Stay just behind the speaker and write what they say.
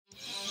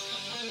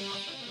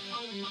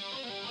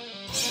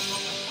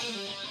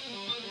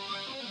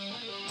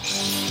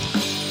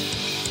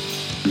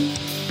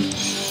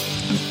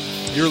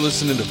You're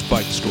listening to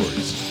Fight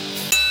Stories.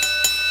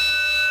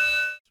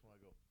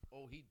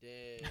 Oh, he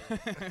did.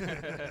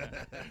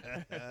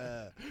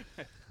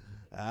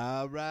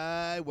 All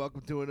right,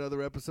 welcome to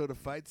another episode of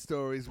Fight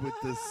Stories with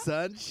the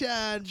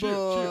Sunshine Boys.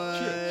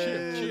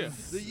 Cheer.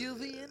 The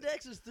UV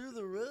index is through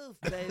the roof,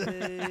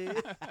 baby.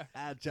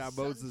 John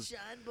Moses,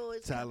 Sunshine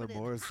Boys Tyler coming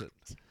in Morrison.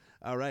 hot.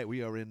 All right,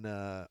 we are in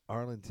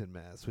Arlington,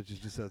 Mass., which is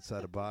just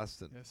outside of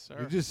Boston. Yes, sir.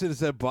 You just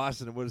said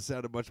Boston, it would have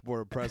sounded much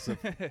more impressive.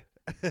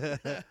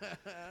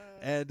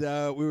 And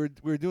we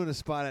were doing a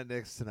spot at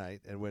Nick's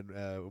tonight, and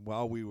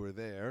while we were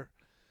there,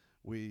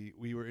 we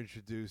were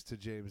introduced to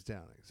James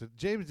Downing. So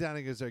James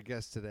Downing is our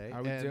guest today.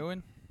 How we and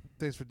doing?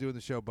 Thanks for doing the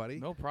show, buddy.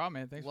 No problem,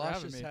 man. Thanks for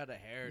having Luscious me. had a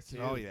hair, too.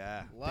 Oh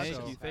yeah. Luscious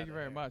Thank you. had Thank you a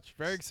very hair. much.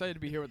 Very excited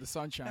to be here with the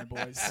Sunshine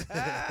Boys.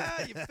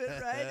 You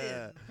fit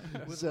right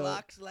in with So-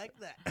 locks like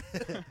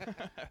that.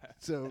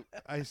 So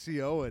I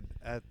see Owen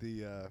at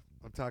the.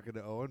 I'm talking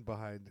to Owen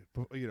behind,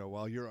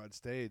 while you're on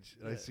stage,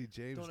 and I Yeah. see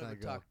James. Don't and I ever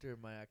go, talk during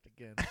my act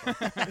again.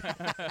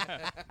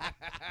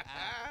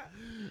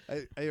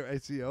 I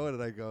see Owen,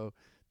 and I go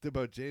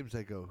about James.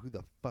 I go, who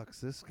the fuck's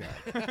this guy?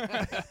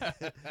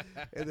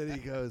 And then he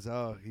goes,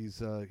 oh,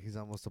 he's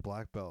almost a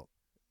black belt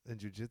in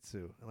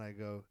jiu-jitsu. And I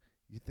go,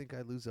 you think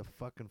I lose a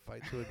fucking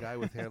fight to a guy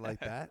with hair like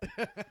that?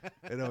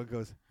 And Owen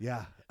goes,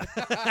 yeah.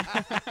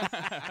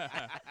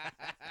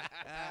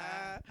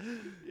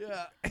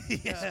 Yeah.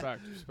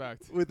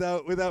 Respect.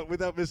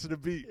 without missing a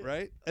beat,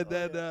 right? And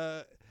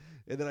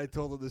then I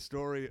told him the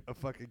story of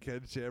fucking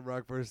Ken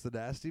Shamrock versus the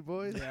Nasty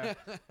Boys. Yeah.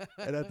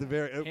 And at the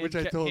very, which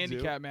I told you,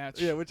 handicap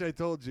match. yeah, which I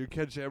told you,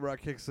 Ken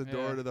Shamrock kicks the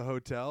door Yeah. to the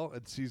hotel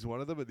and sees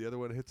one of them, and the other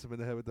one hits him in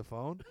the head with the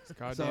phone. It's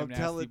goddamn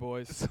nasty telling,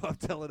 boys. So I'm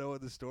telling Owen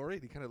the story,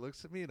 and he kind of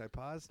looks at me, and I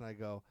pause, and I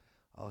go,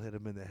 "I'll hit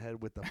him in the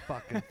head with the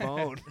fucking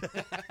phone."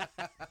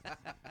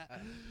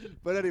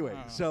 But anyway,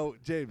 Oh. so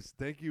James,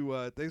 thank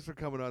you, thanks for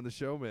coming on the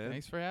show, man.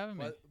 Thanks for having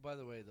me. By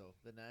the way, though,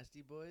 the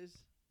Nasty Boys,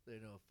 they're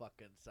no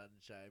fucking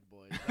Sunshine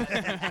Boys.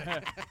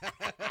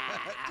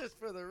 Just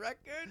for the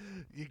record.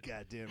 You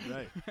goddamn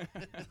right.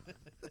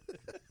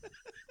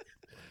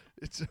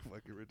 It's so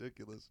fucking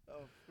ridiculous.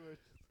 Oh, of course.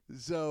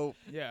 So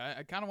Yeah,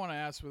 I kind of want to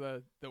ask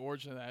where the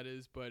origin of that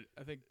is, but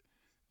I think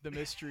the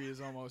mystery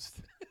is almost.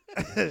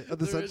 of the There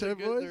is a Sunshine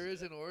good- Boys. There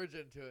is an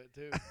origin to it,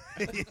 too.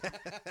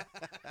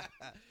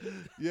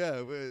 Yeah,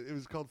 it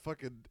was called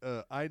fucking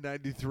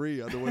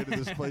I-93 on the way to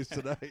this place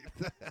tonight.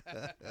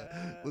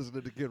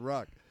 Listening to Kid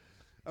Rock.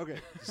 Okay,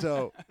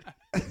 so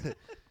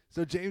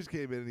so James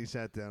came in and he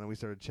sat down and we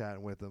started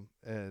chatting with him,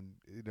 and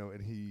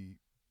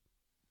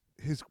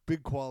his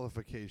big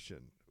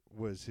qualification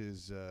was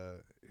his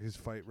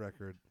fight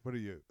record. What are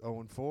you,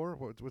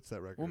 0-4? What's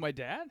that record? Well, my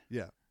dad.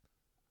 Yeah.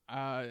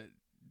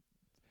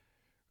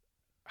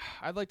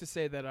 I'd like to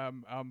say that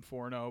I'm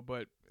 4-0,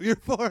 but You're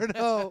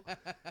 4-0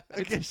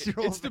 against your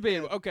old it's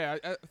debatable. Okay,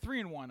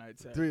 3-1, I'd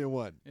say.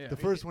 3-1. Yeah. The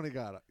first one he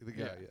got, the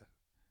guy. Yeah.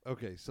 Yeah.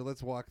 Okay, so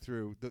let's walk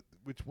through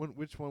which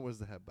one was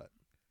the headbutt?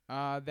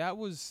 I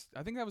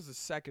think that was the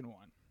second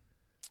one,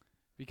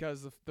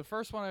 because the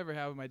first one I ever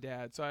had with my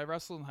dad. So I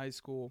wrestled in high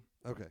school.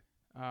 Okay.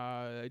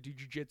 I do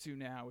jiu-jitsu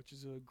now, which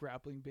is a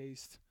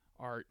grappling-based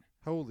art.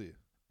 How old are you?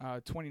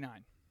 29.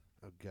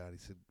 Oh God, he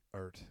said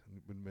art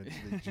when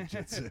mentioning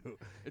jiu-jitsu.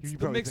 It's You the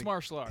probably mixed think-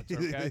 martial arts,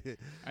 okay?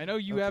 I know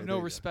you Okay, have there no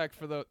you go. respect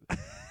for the,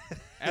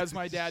 as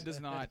my dad does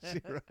not.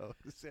 Zero.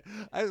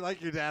 I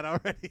like your dad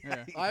already.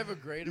 Yeah. I have a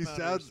great He amount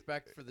of sounds-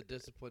 respect for the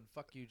discipline.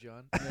 Fuck you,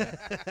 John.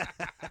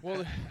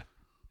 Well,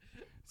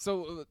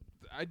 so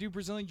I do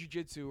Brazilian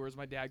jiu-jitsu, or as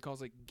my dad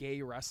calls it,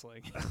 gay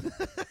wrestling.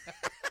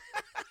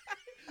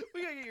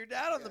 We gotta get your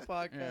dad on the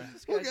podcast. Yeah.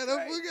 This We'll guy's get him.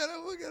 great.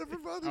 We'll get him for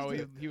Father's Oh,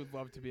 Day. he would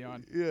love to be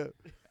on. Yeah.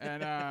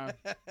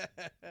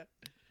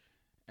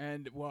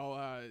 And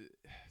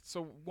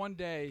so one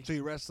day, So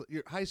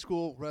you're high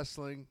school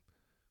wrestling.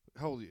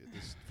 How old are you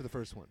for the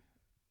first one?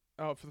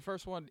 for the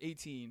first one,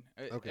 18.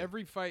 Okay.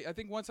 Every fight, I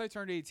think once I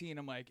turned 18,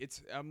 I'm like,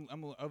 I'm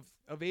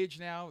of age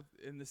now,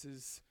 and this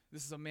is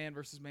a man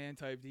versus man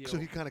type deal. So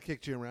he kind of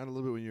kicked you around a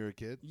little bit when you were a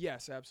kid.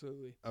 Yes,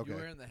 absolutely. Okay. You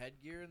wearing the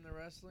headgear in the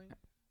wrestling?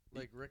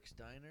 Like Rick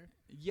Steiner?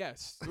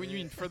 Yes. What you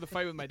mean for the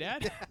fight with my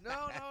dad?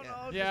 No.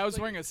 Yeah, I was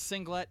wearing a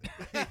singlet.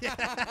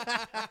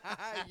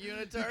 You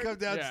Unitard? come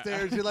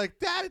downstairs. You're like,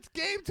 Dad, it's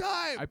game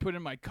time. I put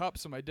in my cup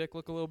so my dick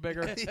looked a little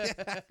bigger.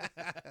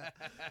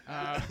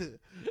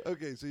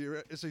 Okay, so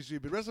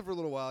you've been wrestling for a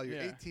little while. You're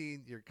Yeah.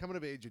 18. You're coming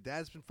of age. Your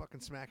dad's been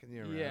fucking smacking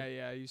you around.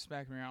 Yeah, you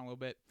smacked me around a little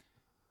bit.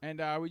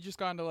 And we just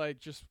got into like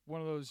just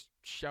one of those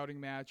shouting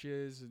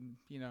matches, and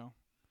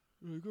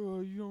like,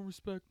 oh, you don't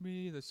respect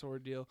me, that sort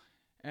of deal.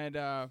 And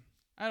I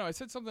don't know, I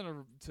said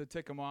something to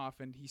tick him off,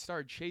 and he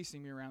started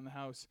chasing me around the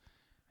house.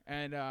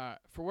 And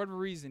for whatever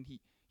reason,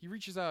 he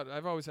reaches out.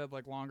 I've always had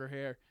like longer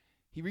hair.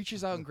 He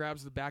reaches out and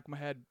grabs the back of my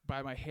head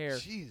by my hair.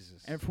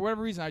 Jesus. And for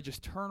whatever reason, I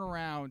just turn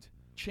around,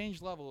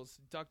 change levels,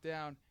 duck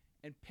down,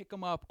 and pick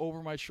him up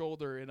over my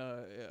shoulder in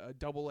a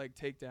double leg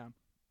takedown.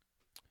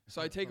 So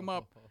I take him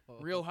up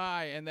real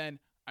high, and then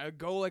I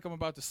go like I'm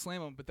about to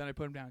slam him, but then I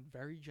put him down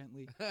very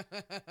gently.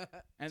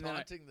 And then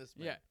Taunting this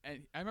man. Yeah,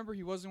 and I remember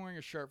he wasn't wearing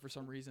a shirt for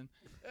some reason.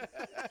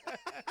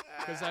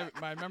 Because I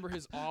remember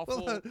his awful,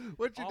 Hold on.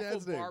 What's your awful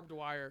dad's name? barbed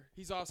wire.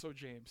 He's also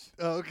James.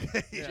 Oh,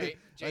 okay. Yeah. I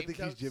James think he's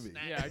out Jimmy.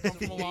 snatched Yeah, I come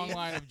some from a long leaves.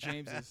 line of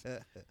Jameses.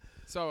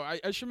 So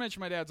I should mention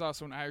my dad's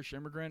also an Irish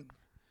immigrant,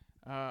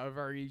 a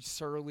very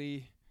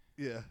surly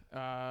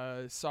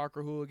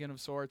soccer hooligan of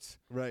sorts.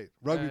 Right.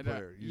 Rugby And,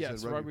 player. You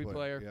yes, said rugby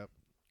player. Yep.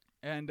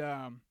 And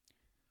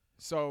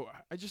so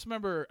I just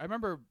remember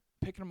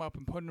picking him up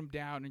and putting him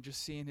down and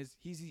just seeing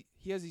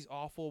he has these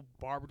awful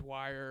barbed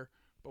wire,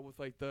 but with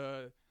like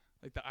the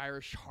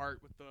Irish heart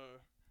with the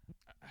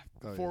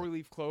Oh,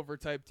 four-leaf clover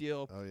type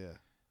deal. Oh, yeah.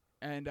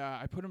 And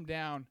I put him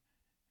down,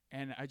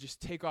 and I just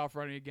take off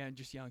running again,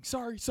 just yelling,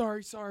 sorry,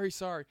 sorry, sorry,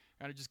 sorry.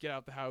 And I just get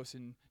out the house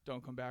and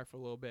don't come back for a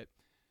little bit.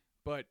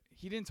 But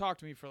he didn't talk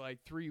to me for like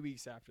 3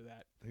 weeks after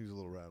that. He was a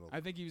little rattled. I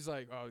think he was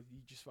like, oh,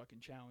 you just fucking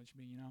challenged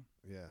me, you know?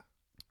 Yeah.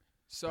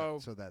 So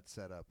that's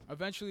set up.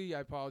 eventually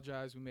I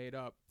apologized. We made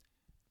up.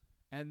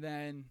 And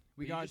then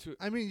we But you got just- into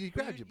I mean, you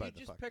But grabbed you by the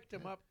just fucking picked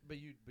him head. up, but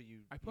you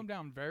I put him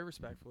down very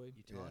respectfully.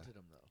 You taunted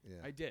him though. Yeah.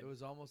 I did. It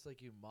was almost like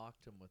you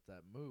mocked him with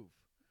that move.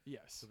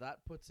 Yes. So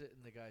that puts it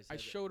in the guy's I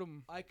head. showed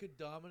him. I could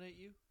dominate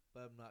you,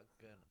 but I'm not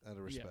gonna. Out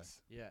of respect. Yes.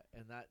 Yeah,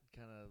 and that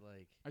kind of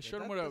like. I yeah, showed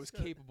him that- what I that's was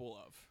gonna- capable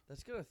of.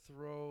 That's gonna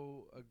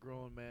throw a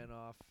grown man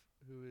off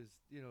who is,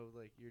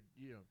 like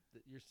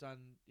your son.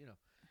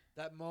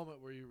 That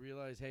moment where you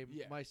realize, hey,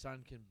 Yeah. my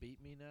son can beat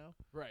me now.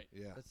 Right.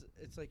 Yeah.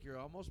 It's like you're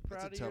almost That's a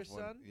proud of your tough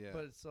one, son, yeah.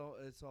 but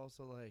it's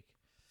also like,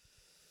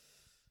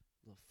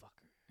 little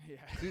fucker. Yeah.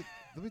 Dude,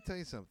 let me tell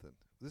you something.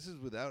 This is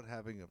without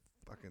having a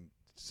fucking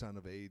son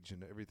of age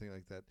and everything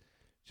like that.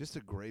 Just a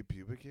gray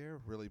pubic hair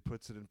really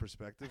puts it in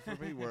perspective for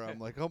me where I'm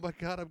like, oh my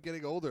God, I'm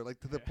getting older. Like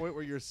to the Yeah. point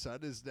where your son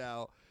is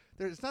now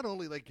there. It's not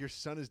only like your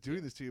son is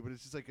doing this to you, but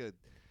it's just like a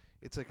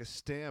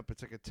stamp.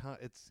 It's like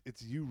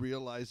it's you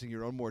realizing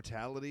your own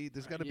mortality.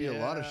 There's got to be a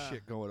lot of Yeah.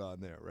 shit going on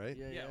there, right?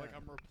 Yeah, Yeah, like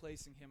I'm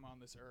replacing him on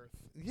this earth.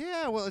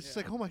 Yeah, well, it's just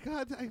Yeah. like, oh my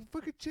God, I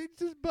fucking changed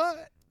his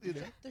butt. You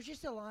know? There's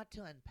just a lot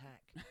to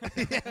unpack.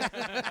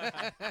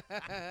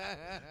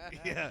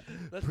 Yeah,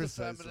 That's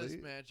precisely. the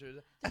feminist mantra.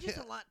 There's just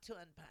a lot to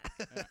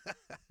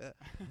unpack.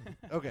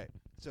 Okay,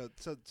 so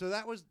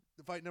that was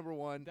the fight number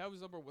one. That was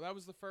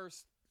the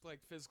first like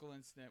physical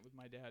incident with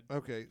my dad.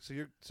 Okay, so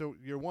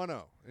you're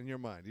 1-0 in your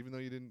mind, even though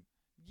you didn't.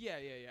 Yeah.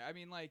 I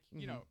mean, like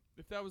you know,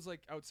 if that was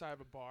like outside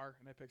of a bar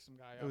and I picked some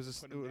guy up, It was and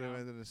it put him would have down,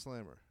 ended in a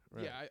slammer,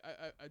 right? yeah,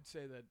 I'd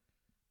say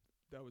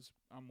that was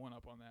I'm one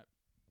up on that.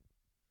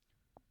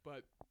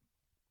 But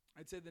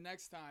I'd say the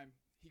next time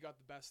he got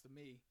the best of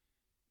me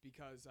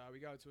because we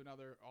got into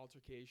another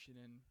altercation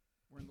and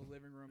we're in the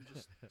living room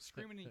just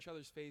screaming in each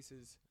other's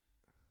faces,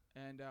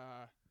 and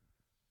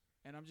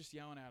I'm just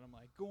yelling at him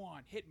like, "Go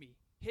on, hit me,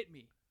 hit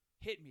me,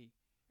 hit me,"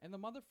 and the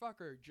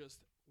motherfucker just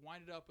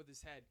winded up with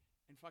his head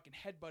and fucking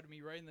headbutted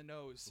me right in the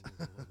nose,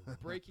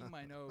 breaking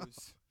my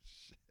nose.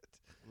 Shit.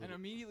 And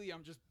immediately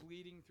I'm just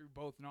bleeding through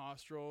both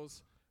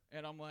nostrils,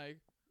 and I'm like,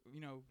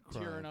 Crying.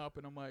 tearing up,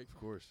 and I'm like, Of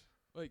course.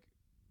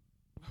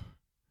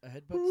 A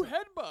who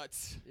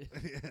headbutt's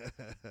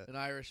headbutts? an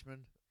Irishman.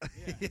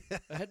 Yeah.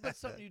 A headbutt's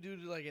something you do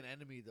to like an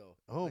enemy, though.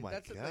 Oh Like, my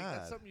that's God.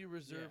 that's something you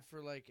reserve Yeah.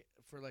 for like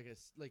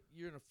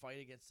you're in a fight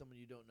against someone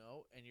you don't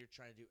know, and you're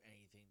trying to do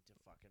anything to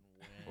fucking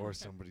win. Or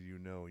somebody you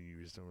know and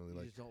you just don't really you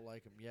like. just don't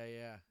like him.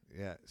 Yeah,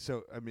 Yeah.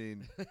 So I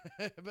mean,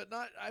 yeah. But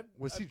not.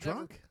 was he I've never-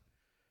 drunk?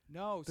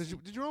 No.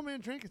 Did your old man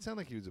drink? It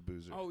sounded like he was a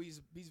boozer. Oh,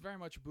 he's very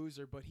much a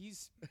boozer, but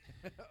he's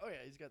Oh yeah,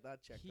 he's got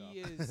that checked off. he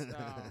is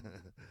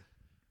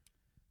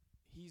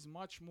he's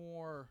much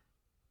more.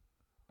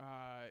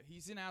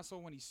 He's an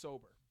asshole when he's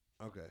sober.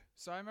 Okay.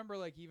 So I remember,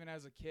 like, even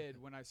as a kid,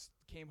 when I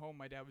came home,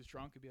 my dad was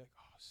drunk. I'd be like,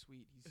 "Oh,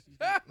 sweet, he's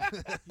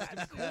gonna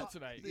be cool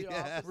tonight. The Yeah.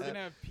 opposite. We're gonna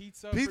have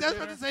pizza." Pete, for that's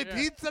what dinner." to say. Yeah.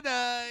 Pizza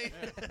night.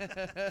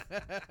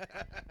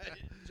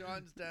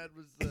 John's dad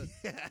was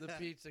the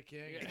pizza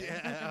king.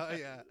 Yeah. Oh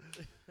yeah.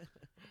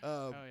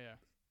 Oh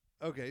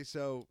yeah. Okay.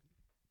 So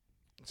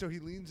he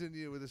leans into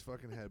you with his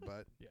fucking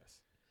headbutt.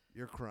 Yes.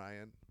 You're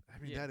crying. I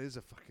mean, Yeah. that is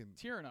a fucking.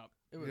 Tearing up.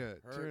 It would Yeah,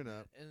 hurt, tearing man.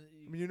 up. And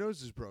I mean, your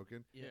nose is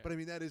broken. yeah. But I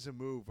mean, that is a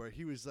move where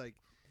he was like,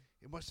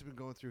 it must have been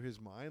going through his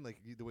mind,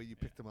 like the way you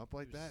picked him up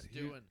like He was that.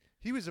 stewing.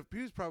 He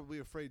was probably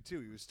afraid too.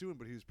 He was stewing,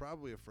 but he was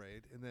probably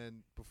afraid. And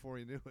then before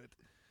he knew it,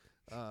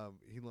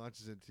 he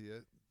launches into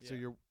you. So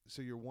Yeah.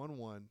 you're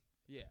 1-1.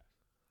 Yeah.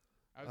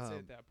 I would say Um,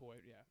 at that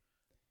point, yeah.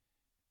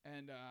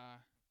 And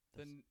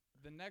then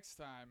the next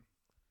time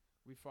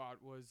we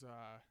fought was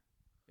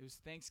it was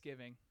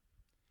Thanksgiving,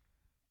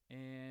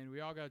 and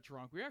we all got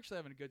drunk. We were actually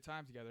having a good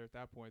time together at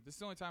that point. This is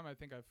the only time I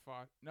think I've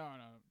fought. No,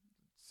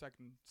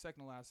 second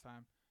to last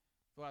time.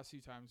 The last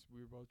few times we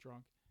were both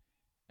drunk,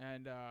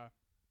 and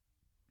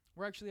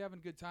we're actually having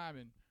a good time.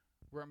 And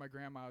we're at my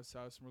grandma's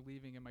house, and we're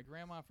leaving. And my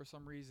grandma, for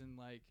some reason,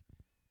 like,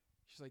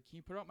 she's like, "Can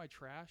you put out my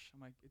trash?" I'm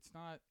like, "It's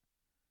not."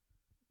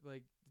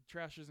 Like, the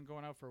trash isn't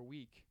going out for a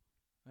week.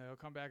 Like, I'll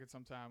come back at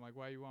some time. Like,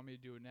 why do you want me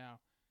to do it now?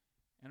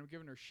 And I'm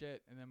giving her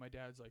shit, and then my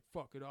dad's like,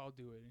 "Fuck it, I'll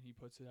do it," and he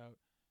puts it out.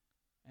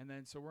 And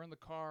then so we're in the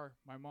car.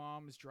 My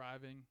mom is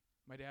driving.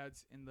 My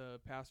dad's in the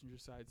passenger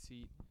side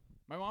seat.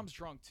 My mom's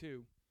drunk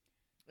too.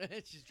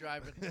 She's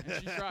driving. And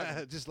she's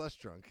driving. Just less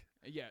drunk.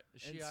 Yeah.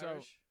 Is she and so,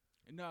 Irish?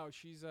 No,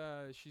 she's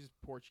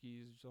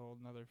Portuguese. It's a whole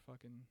another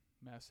fucking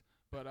mess.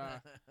 But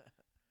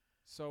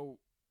so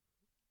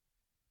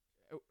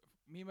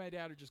me and my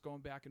dad are just going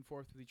back and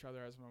forth with each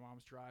other as my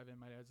mom's driving.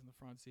 My dad's in the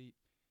front seat.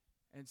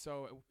 And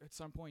so at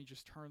some point he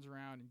just turns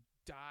around and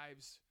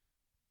dives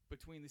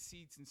between the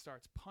seats and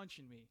starts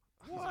punching me.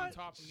 He's on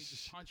top of me,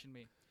 just punching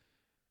me.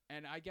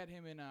 And I get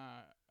him in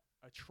a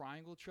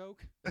triangle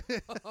choke. From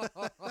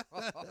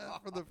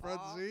the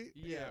front seat?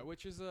 Yeah,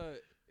 which is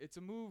it's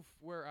a move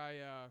where I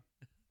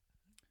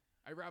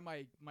wrap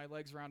my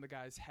legs around the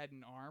guy's head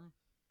and arm,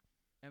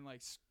 and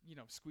like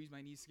squeeze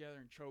my knees together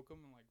and choke him,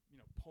 and like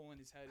pulling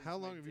his head. How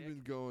into long my have you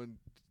dick. been going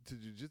to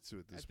jiu-jitsu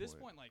at this point? At this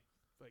point, like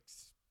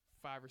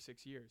 5 or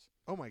 6 years.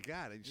 Oh my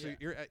God! So Yeah.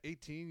 you're at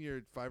 18.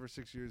 You're 5 or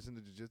 6 years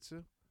into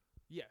jiu-jitsu.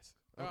 Yes.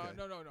 Okay.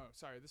 No.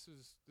 Sorry, this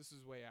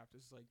is way after.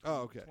 This is like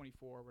Oh, okay.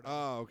 24 or whatever.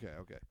 Oh, okay.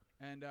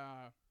 And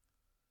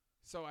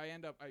so I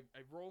end up I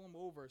roll him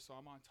over, so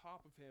I'm on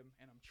top of him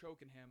and I'm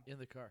choking him. In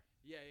the car.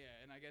 Yeah,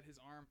 and I get his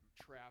arm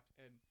trapped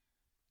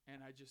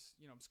and I just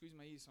I'm squeezing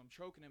my knees, so I'm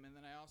choking him, and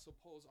then I also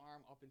pull his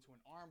arm up into an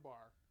arm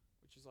bar,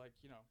 which is like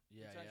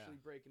potentially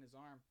breaking his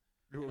arm.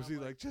 What was I'm he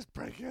like? Just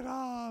break it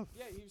off.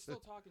 Yeah, he was still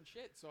talking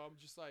shit, so I'm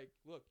just like,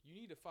 look, you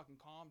need to fucking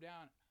calm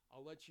down.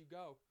 I'll let you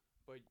go,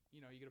 but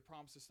you gotta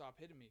promise to stop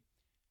hitting me.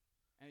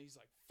 And he's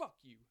like, fuck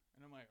you.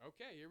 And I'm like,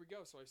 okay, here we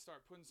go. So I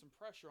start putting some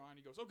pressure on.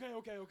 He goes, okay.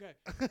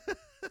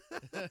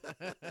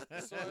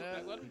 So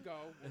I let him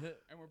go,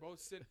 and we're both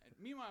sitting.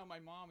 Meanwhile, my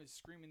mom is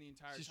screaming the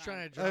entire She's time.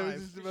 trying to I was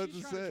drive. just about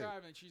She's to trying to say.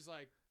 drive, and she's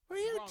like, Will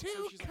you wrong. So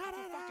two she's like, cut if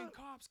the it fucking out?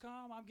 cops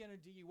come, I'm getting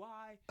a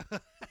DUI.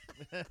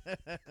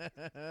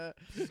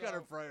 She's got her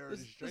So- priorities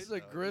This straight. is a though,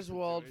 in this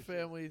Griswold situation.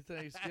 family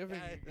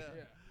Thanksgiving.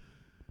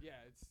 Yeah,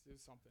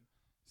 it's something.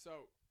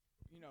 So,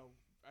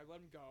 I let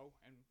him go,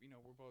 and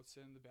we're both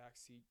sitting in the back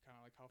seat, kind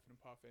of like huffing and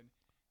puffing,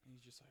 and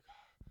he's just like,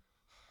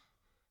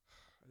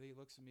 and then he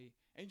looks at me,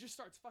 and he just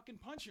starts fucking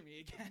punching me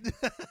again.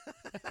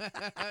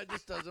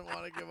 Just doesn't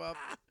want to give up.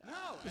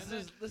 No, and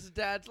This is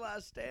Dad's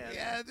last stand.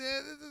 Yeah,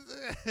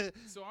 dude.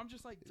 so I'm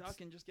just like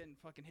ducking, just getting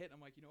fucking hit. I'm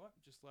like, you know what?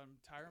 Just let him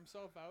tire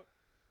himself out.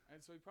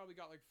 And so he probably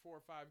got like 4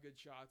 or 5 good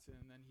shots in,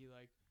 and then he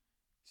like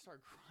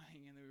started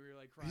crying, and then we were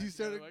like crying. He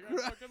together, started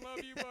like, I fucking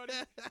love you, buddy.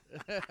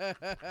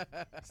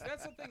 So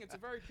that's the thing. It's a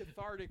very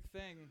cathartic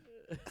thing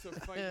to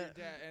fight your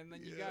dad, and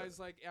then you guys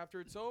like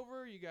after it's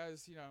over, you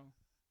guys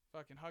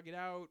fucking hug it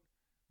out.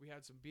 We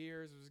had some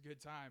beers. It was a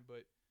good time,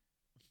 but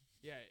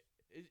yeah,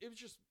 it was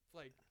just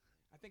like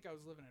I think I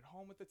was living at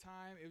home at the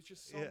time. It was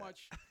just so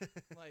much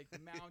like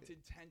mounted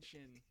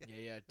tension.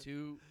 Yeah.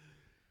 Two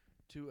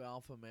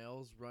alpha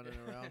males running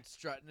around,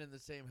 strutting in the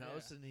same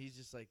house, and he's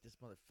just like, this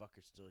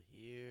motherfucker's still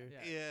here.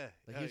 Yeah. Yeah.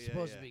 Like Oh, he's yeah,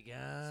 supposed yeah. to be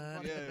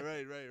gone. Yeah,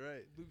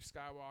 right. Luke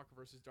Skywalker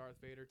versus Darth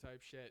Vader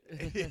type shit.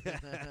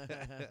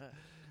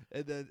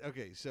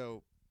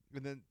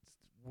 And then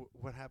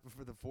what happened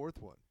for the fourth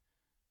one?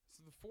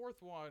 So the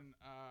fourth one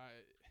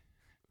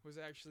was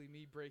actually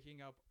me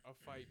breaking up a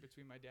fight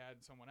between my dad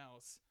and someone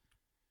else.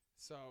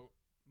 So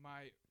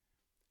my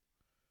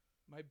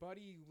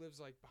buddy who lives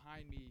like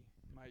behind me,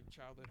 my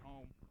childhood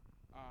home,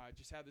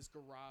 just had this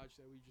garage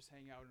that we just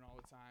hang out in all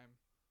the time,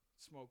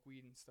 smoke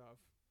weed and stuff.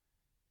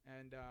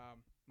 And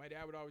my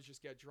dad would always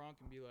just get drunk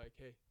and be like,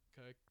 hey,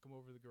 can I come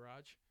over to the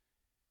garage?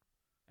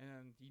 And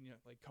then he'd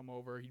like come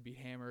over, he'd be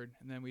hammered,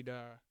 and then we'd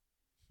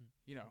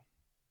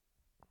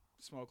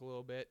smoke a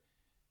little bit.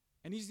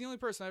 And he's the only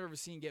person I've ever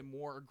seen get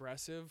more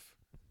aggressive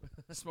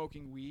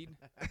smoking weed.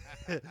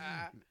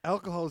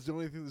 Alcohol is the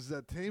only thing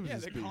that tames Yeah,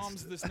 this that beast.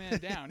 calms this man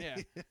down. Yeah.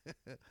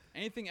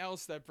 Anything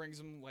else that brings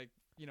him like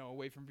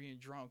away from being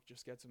drunk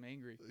just gets him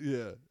angry.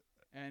 Yeah.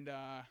 And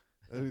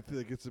Anything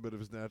that gets him out of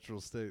his natural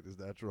state, his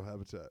natural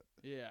habitat.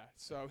 yeah,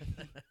 so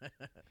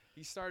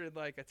he started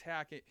like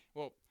attacking.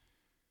 Well,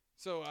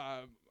 so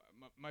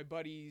my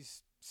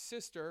buddy's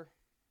sister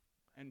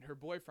and her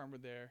boyfriend were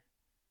there,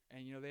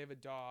 and they have a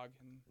dog,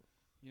 and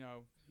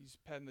he's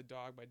petting the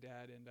dog, my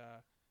dad, and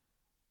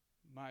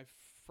my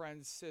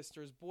friend's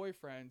sister's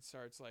boyfriend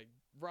starts like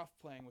rough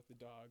playing with the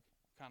dog,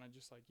 kind of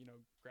just like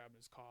grabbing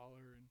his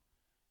collar and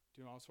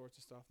doing all sorts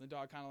of stuff. And the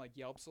dog kind of like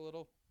yelps a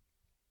little,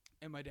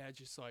 and my dad's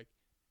just like,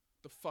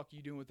 "The fuck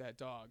you doing with that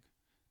dog?"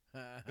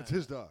 It's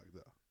his dog,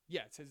 though.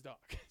 Yeah, it's his dog.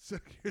 So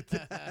your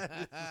dad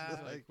is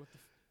He's like, like,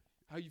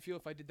 how you feel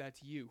if I did that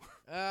to you?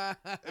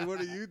 and what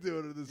are you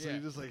doing to this? So Yeah.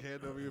 you just like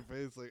hand over your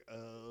face, like,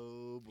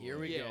 oh boy. Here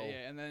we yeah, go.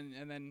 yeah, and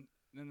then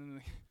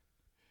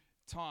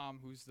Tom,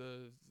 who's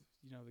the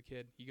the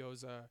kid, he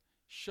goes,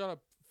 "Shut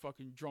up,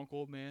 fucking drunk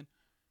old man."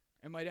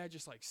 And my dad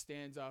just like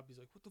stands up. He's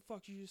like, "What the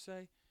fuck did you just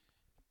say?"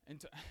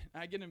 And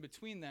I get in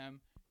between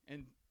them,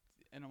 and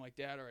I'm like,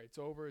 "Dad, all right, it's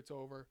over, it's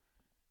over."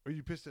 Are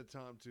you pissed at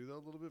Tom too, though,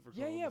 a little bit for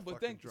Yeah, calling yeah, the but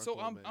fucking then drunk so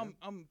old man?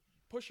 I'm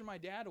pushing my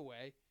dad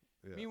away.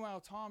 Yeah. Meanwhile,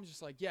 Tom's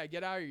just like, "Yeah,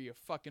 get out of here, you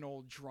fucking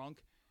old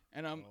drunk."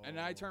 And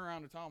I turn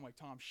around to Tom, I'm like,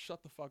 "Tom,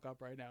 shut the fuck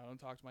up right now. Don't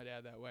talk to my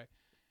dad that way."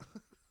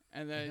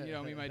 And then, you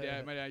know, my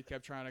dad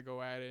kept trying to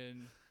go at it,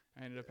 and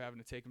I ended up having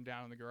to take him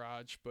down in the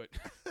garage. But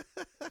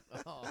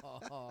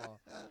Oh.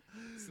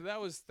 so that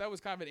was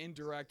kind of an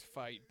indirect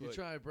fight. You're But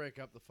trying to break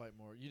up the fight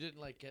more. You didn't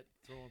like get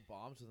throwing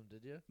bombs with him,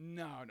 did you?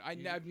 no, You I've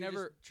just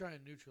never. try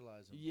and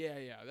neutralize him.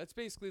 Yeah. That's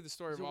basically the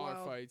story He's of a all our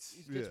wild- fights.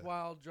 He gets Yeah.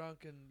 wild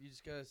drunk, and you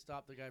just gotta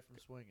stop the guy from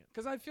swinging.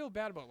 Because I feel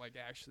bad about like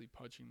actually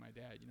punching my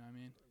dad. You know what I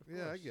mean?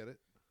 Yeah, I course. get it.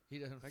 He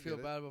doesn't I feel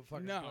get it. bad about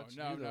fucking No, punching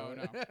no, you, though.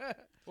 no,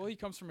 Well, he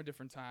comes from a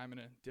different time in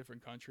a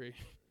different country.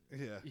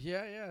 Yeah.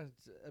 yeah.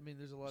 I mean,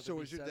 there's a lot. So to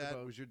was be your said dad?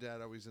 about- Was your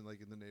dad always in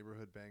the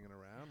neighborhood banging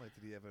around? Like,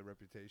 did he have a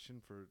reputation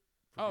for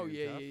Oh, being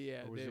yeah, tough?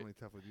 yeah. Or was he They- only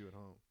tough with you at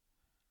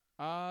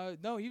home?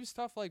 No, he was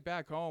tough like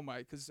back home.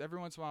 Because every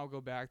once in a while I'll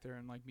go back there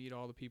and like meet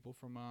all the people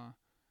from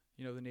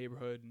you know, the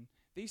neighborhood, and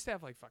they used to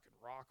have like fucking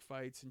rock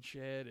fights and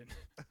shit, and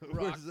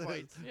rock Where's this?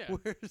 fights. yeah,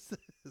 Where's this?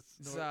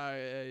 it's,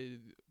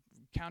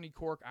 County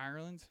Cork,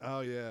 Ireland. Oh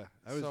yeah,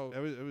 I was So- I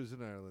was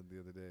in Ireland the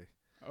other day,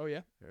 Oh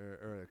yeah,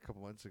 or a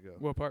couple months ago.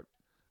 what part?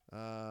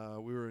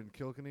 We were in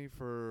Kilkenny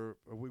for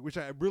a week, which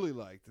I really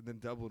liked, and then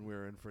Dublin we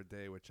were in for a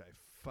day, which I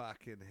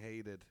fucking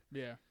hated.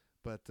 Yeah,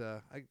 But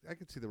I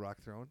could see the rock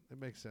throwing. It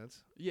makes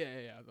sense.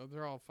 yeah.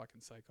 They're all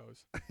fucking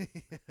psychos,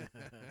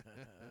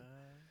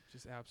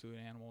 just absolute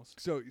animals.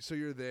 So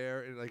you're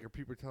there, and like, are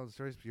people telling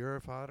stories? Your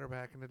father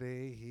back in the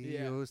day, he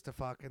Yeah. used to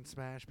fucking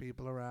smash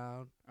people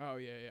around. Oh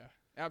yeah,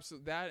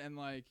 absolutely. That and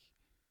like,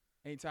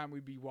 anytime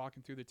we'd be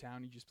walking through the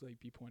town, he'd just like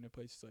be pointing at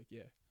places like,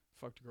 yeah,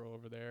 fucked a girl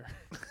over there.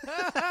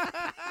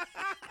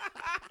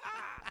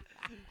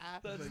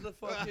 That's the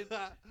fucking.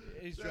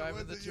 He's That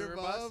driving the wasn't your tour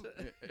bus.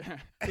 mom?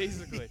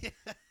 Basically,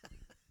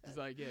 he's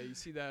like, yeah, you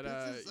see that?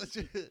 This is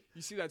such a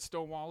You see that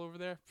stone wall over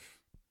there?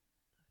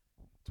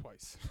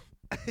 Twice.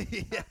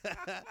 yeah.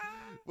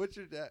 What's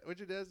your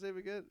dad's name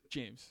again?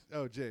 James.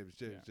 Oh, James.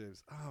 Yeah.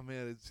 James. Oh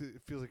man,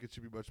 it feels like it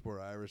should be much more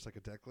Irish, like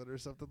a Declan or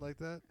something like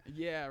that.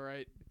 Yeah,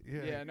 right.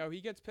 Yeah. Yeah, no,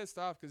 he gets pissed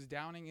off because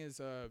Downing is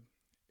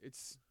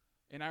it's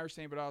an Irish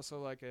name, but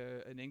also like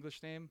an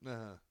English name.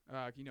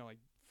 Uh-huh. You know, like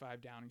 5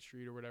 Downing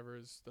Street or whatever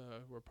is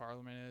where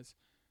Parliament is.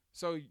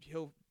 So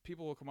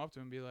people will come up to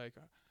him and be like,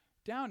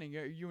 Downing,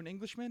 are you an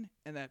Englishman?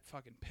 And that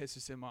fucking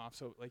pisses him off.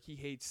 So like he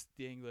hates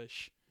the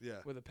English Yeah.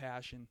 with a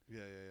passion. Yeah.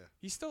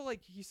 He still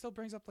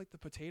brings up like the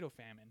potato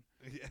famine.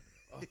 Yeah.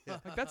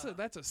 Like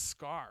that's a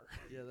scar.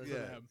 Yeah, that's Yeah,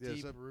 a yeah,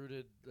 deep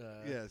rooted.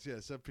 Yes, yeah.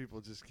 Some people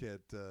just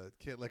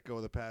can't let go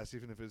of the past,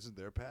 even if it isn't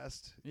their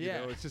past. You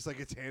Yeah. know, it's just like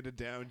it's handed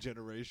down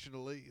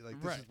generationally. Like,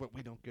 this Right. is what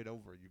we don't get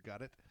over. You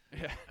got it?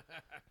 Yeah,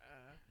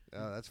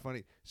 Oh, that's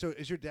funny. So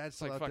is your dad it's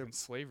still like out fucking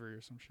slavery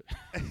or some shit.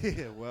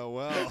 there? Yeah,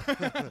 well.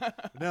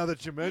 Now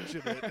that you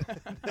mention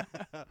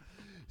it.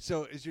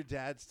 So is your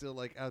dad still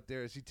like out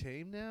there? Is he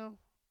tame now?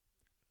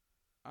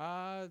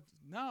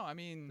 No, I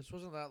mean, This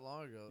wasn't that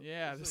long ago.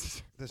 yeah, This this is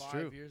is, That's 5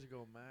 true. years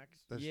ago,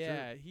 max. That's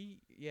yeah, true.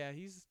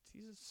 he's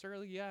a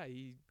surly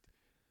guy.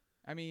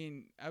 I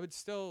mean,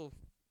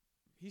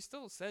 he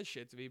still says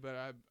shit to me, but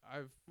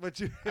But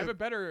you I have a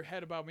better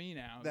head about me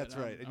now. That's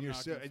that right, and I'm you're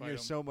not so gonna fight him.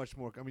 so much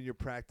more. I mean, you're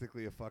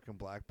practically a fucking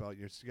black belt.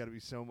 You got to be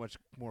so much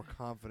more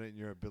confident in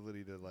your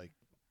ability to like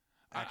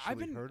I've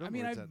actually been- hurt him. I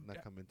mean, or does I've- that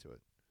not come into it?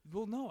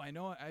 Well, no, I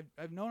know.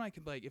 I've known I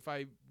could like if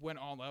I went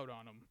all out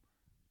on him,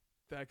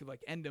 that I could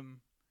like end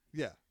him.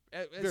 Yeah,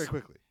 As- very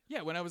quickly.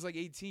 Yeah, when I was like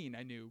 18,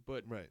 I knew,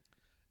 but Right.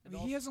 I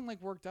mean, he hasn't like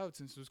worked out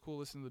since it was cool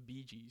listening to the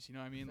Bee Gees. You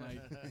know what I mean?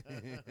 Like,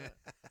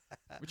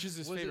 which is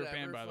his Was it favorite ever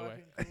band, by the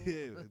way. fucking cool?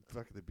 Yeah,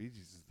 fucking the Bee Gees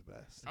is the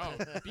best.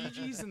 Oh, Bee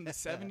Gees in the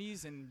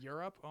 70s in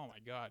Europe. Oh my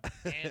God.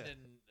 And in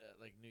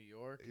like New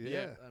York.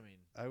 Yeah. I mean,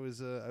 I was.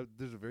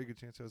 There's a very good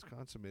chance I was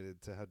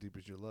consummated to How Deep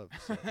Is Your Love,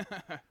 so.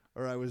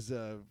 Or I was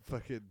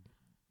fucking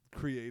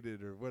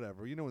created or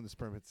whatever. You know when the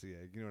sperm hits the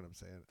egg. You know what I'm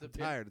saying. The I'm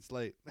big- tired. It's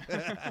late.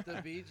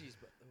 the Bee Gees,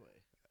 by the way,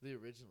 the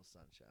original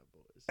Sunshine Boys.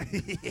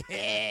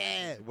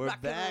 Yeah, we're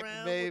Rocking back,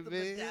 around with the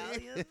baby.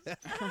 medallions.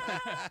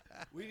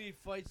 We need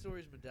Fight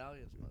Stories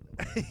medallions, by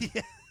the way.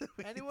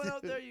 Yeah. Anyone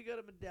out there, you got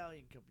a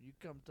medallion company? You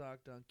come talk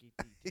Donkey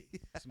TT.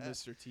 Some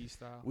Mr. T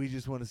style. We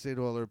just want to say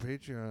to all our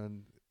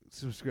Patreon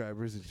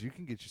subscribers that you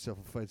can get yourself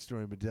a Fight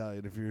Story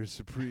medallion if you're a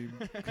supreme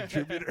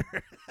contributor.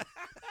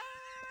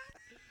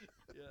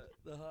 Yeah,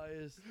 the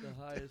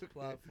highest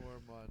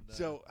platform on.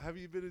 So, have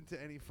you been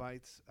into any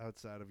fights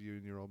outside of you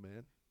and your old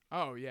man?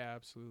 Oh yeah,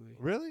 absolutely.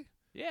 Really?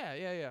 Yeah,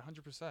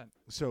 100%.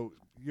 So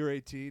you're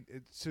 18.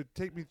 So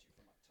take me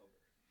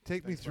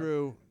Thanks, bud.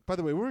 through. By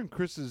the way, we're in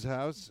Chris's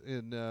house,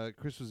 and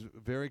Chris was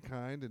very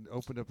kind and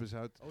opened up his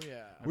house. oh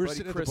yeah, My We're buddy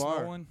sitting Chris at the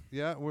bar. Nolan.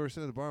 Yeah, we were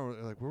sitting at the bar. And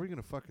we're like, where are we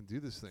gonna fucking do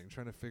this thing?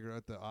 Trying to figure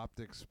out the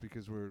optics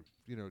because we're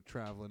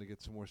traveling to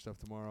get some more stuff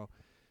tomorrow.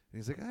 And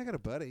he's like, I got a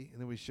buddy.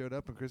 And then we showed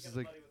up, and Chris is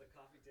like,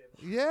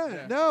 yeah,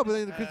 Yeah. no, but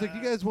then Chris like,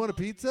 you guys want a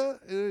pizza?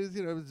 It was,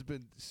 it's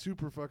been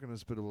super fucking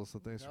hospitable. So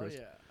thanks, oh Chris.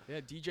 yeah. Yeah,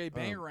 DJ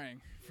Bangarang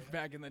from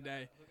back in the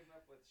day. Hooking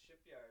up with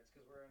shipyards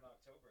because we're in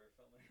October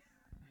filming.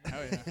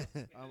 Oh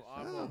yeah. I'm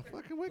Oh,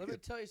 fucking Let me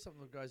wicked. tell you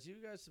something, guys. You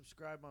guys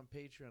subscribe on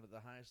Patreon at the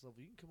highest level.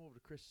 You can come over to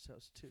Chris's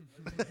house too,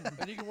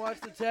 and you can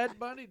watch the Ted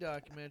Bundy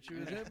documentary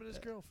with him and his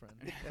girlfriend.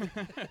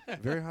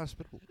 Very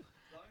hospitable.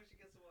 As long as you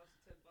get to watch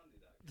the Ted Bundy.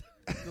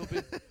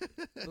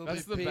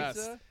 That's the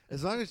best.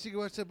 As long as she can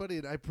watch that, buddy,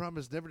 and I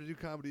promise never to do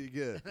comedy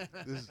again. Yeah,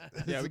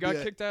 this we got will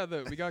be kicked out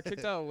of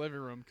the living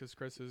room because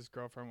Chris's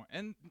girlfriend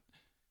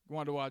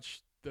wanted to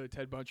watch the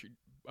Ted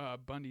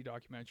Bundy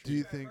documentary. Do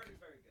you think?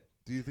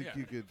 Do you think Yeah.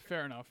 you could?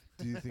 Fair enough.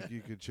 Do you think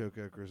you could choke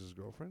out Chris's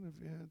girlfriend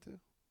if you had to?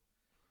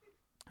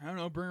 I don't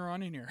know. Bring her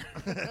on in here.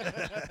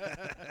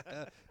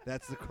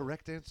 That's the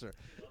correct answer.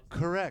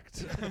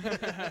 Correct.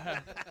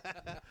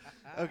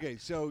 Okay,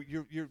 so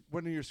you're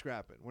when are you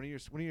scrapping? When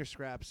are your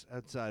scraps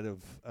outside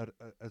of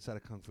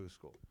kung fu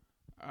school?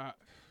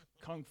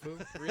 Kung fu?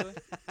 Really?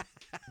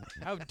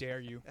 How dare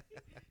you?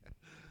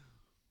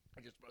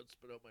 I just about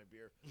spit out my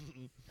beer.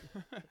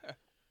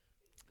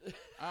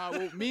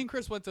 Well, me and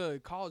Chris went to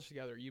college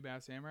together at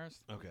UMass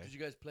Amherst. Okay. Did you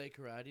guys play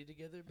karate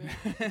together,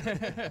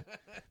 man?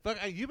 But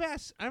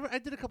UMass, I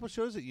did a couple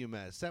shows at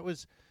UMass. That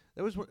was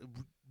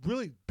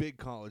really big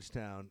college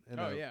town. And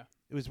Oh, yeah.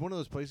 it was one of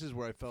those places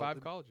where I felt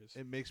 5 colleges.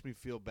 It makes me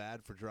feel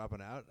bad for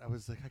dropping out. I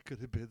was like, I could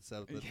have been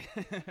something.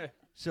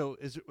 So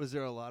was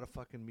there a lot of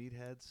fucking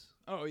meatheads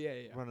Oh, yeah.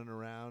 running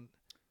around?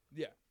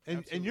 Yeah. And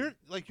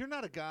absolutely. you're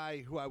not a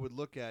guy who I would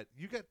look at.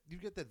 You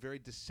get that very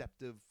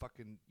deceptive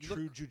fucking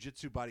true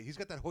jujitsu body. He's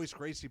got that Hoist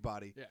Gracie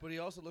body. Yeah. But he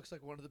also looks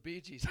like one of the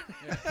Bee Gees.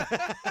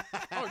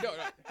 Oh, no.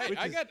 Hey, Which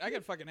I is-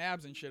 got fucking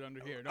abs and shit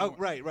under here. Don't Oh,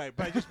 worry. right.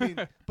 But I just mean,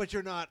 but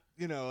you're not.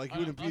 You know, like you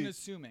wouldn't be.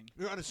 Unassuming.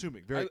 You're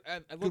unassuming. Very. I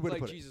good look way to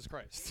like put it. Jesus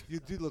Christ. You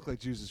do look like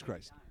Jesus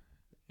Christ.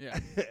 Yeah.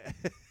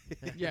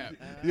 Yeah.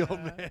 The old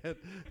man,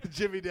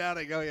 Jimmy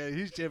Downing. Oh yeah,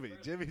 he's Jimmy.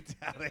 Jimmy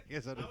Downing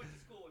is on. I went to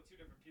school with 2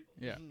 different people.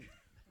 Yeah.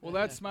 Well,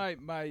 that's my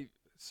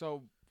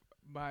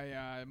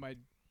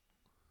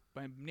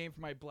name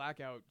for my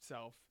blackout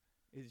self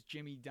is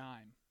Jimmy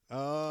Dime.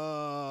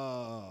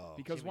 Oh.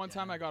 Because Jimmy one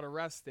time I Dime. got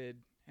arrested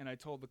and I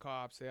told the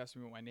cops, they asked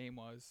me what my name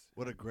was.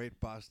 What a great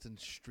Boston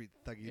street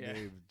thuggy Yeah.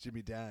 name,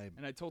 Jimmy Dime.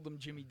 And I told them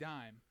Jimmy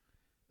Dime.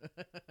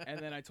 And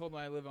then I told them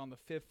I live on the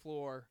 5th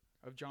floor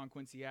of John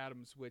Quincy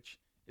Adams, which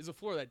is a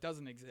floor that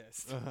doesn't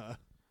exist. Uh-huh.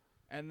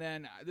 And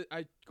then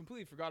I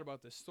completely forgot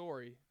about this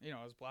story. You know,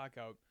 I was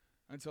blackout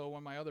until one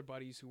of my other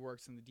buddies who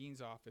works in the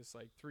dean's office,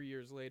 like 3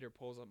 years later,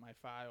 pulls up my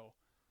file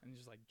and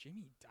just like,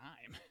 Jimmy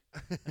Dime.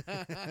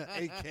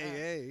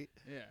 AKA.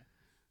 Yeah.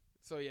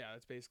 So, yeah,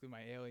 that's basically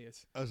my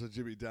alias. Oh, so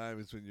Jimmy Dime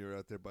is when you're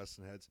out there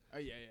busting heads. Oh,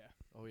 yeah.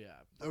 Oh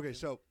yeah. Okay,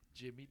 so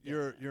Jimmy.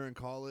 you're Dime. in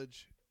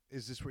college.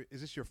 Is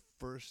this your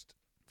first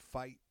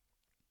fight?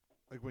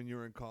 Like when you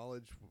were in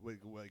college,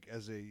 like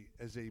as a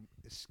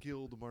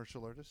skilled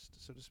martial artist,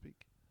 so to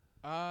speak,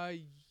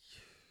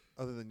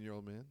 other than your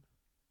old man.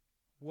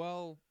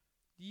 Well,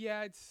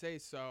 yeah, I'd say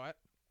so. I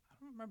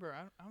don't remember.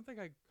 I don't think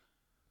I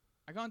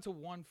got into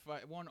one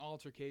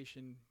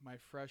altercation my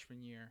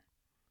freshman year.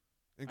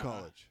 In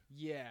college,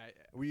 Yeah,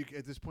 were you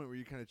at this point? Were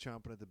you kind of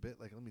chomping at the bit?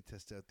 Like, let me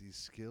test out these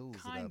skills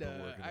that I've been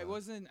kinda. working I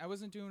on.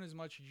 wasn't doing as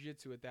much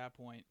jiu-jitsu at that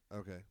point,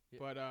 Okay. Yeah.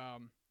 but I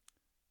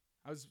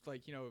was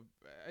like,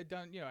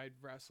 I'd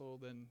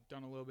wrestled and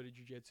done a little bit of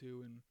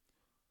jiu-jitsu and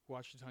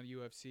watched a ton of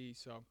UFC.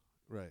 So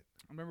Right.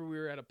 I remember we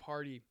were at a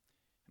party,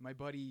 and my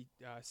buddy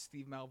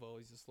Steve Melville,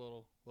 he's this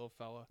little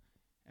fella,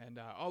 and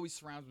always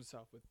surrounds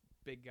himself with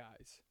big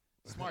guys.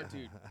 Smart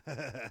dude.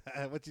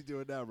 What's he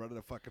doing now? Running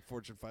a fucking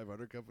Fortune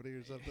 500 company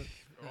or something?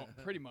 Oh,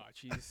 pretty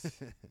much. He's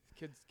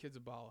kid's a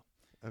baller.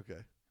 Okay.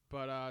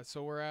 But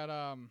so we're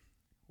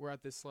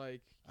at this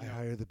like I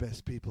hire the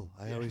best people.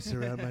 I always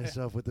surround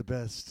myself with the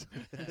best.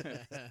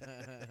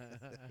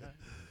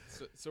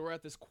 so we're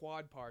at this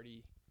quad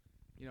party,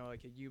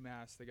 like at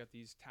UMass. They got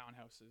these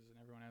townhouses, and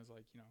everyone has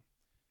like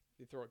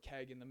they throw a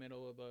keg in the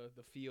middle of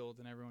the field,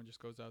 and everyone just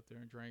goes out there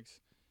and drinks.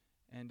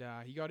 And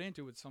he got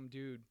into it with some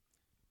dude,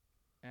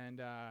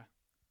 and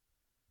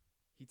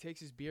he takes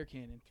his beer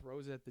can and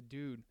throws it at the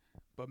dude,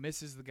 but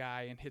misses the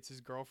guy and hits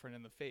his girlfriend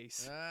in the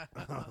face.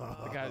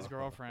 The guy's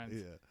girlfriend.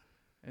 Yeah.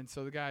 And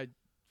so the guy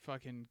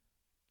fucking,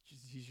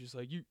 he's just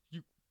like, you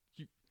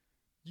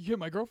hit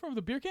my girlfriend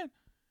with a beer can?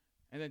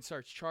 And then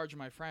starts charging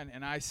my friend,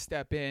 and I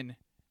step in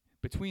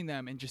between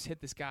them and just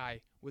hit this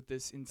guy with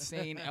this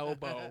insane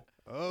elbow.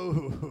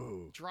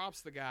 Oh.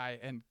 Drops the guy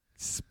and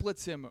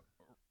splits him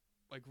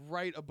like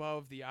right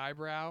above the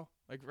eyebrow,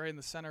 like right in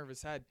the center of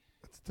his head.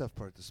 That's a tough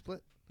part to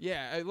split.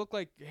 Yeah, it looked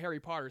like Harry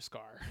Potter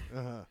scar.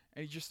 Uh-huh.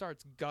 And he just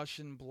starts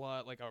gushing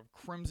blood like a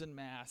crimson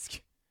mask.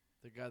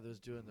 The guy that was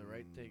doing the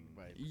right thing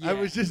by. I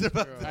was just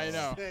about Bro. to I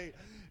know. say,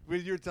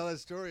 when you were telling that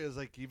story, I was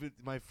like, even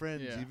my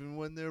friends, Yeah. even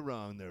when they're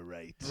wrong, they're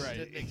right. Right.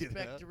 Didn't You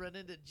expect know? to run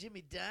into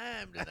Jimmy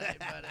Dime tonight,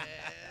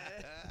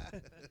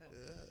 buddy.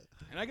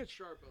 And I got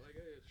sharp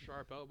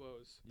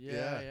elbows.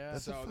 Yeah.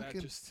 That's a So that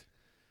fucking- just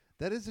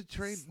That is a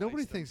train.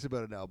 Nobody Sliced him. thinks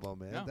about an elbow,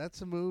 man. No.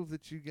 That's a move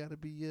that you got to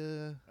be.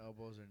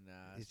 Elbows are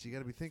nasty. You got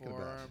to be thinking about.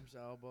 Forearms,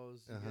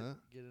 elbows. You Uh-huh.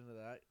 get into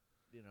that.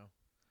 yeah,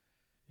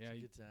 It's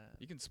a good time.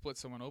 you can split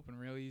someone open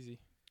real easy.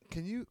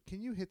 Can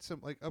you hit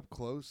some like up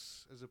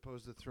close as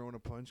opposed to throwing a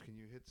punch? Can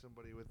you hit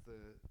somebody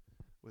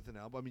with an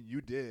elbow? I mean, you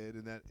did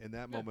in that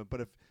Yeah. moment,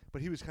 but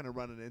he was kind of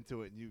running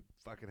into it, and you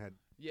fucking had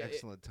Yeah,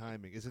 excellent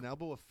timing. Is an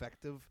elbow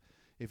effective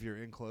if you're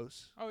in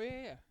close. Oh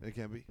yeah. It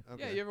can be.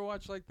 Okay. Yeah, you ever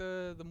watch like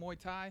the Muay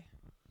Thai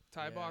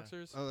Yeah.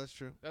 boxers? Oh, that's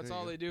true. That's There you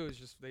all go. they do is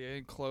just they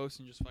in close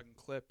and just fucking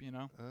clip, you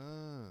know?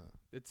 Ah,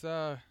 It's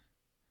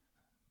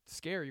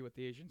scary what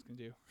the Asians can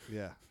do.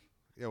 yeah.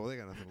 Yeah, well, they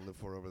got nothing to live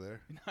for over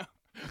there.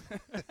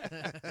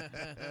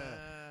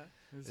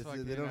 It's They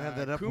fucking, don't have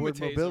that upward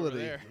kumites over mobility.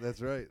 there.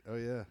 That's right. Oh,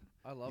 yeah.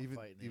 I love even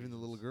fighting even the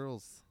little Asians.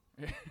 girls.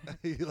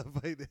 You love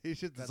fighting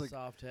Asians. Got It's like,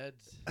 soft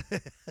heads.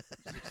 Just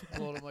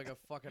explode them like a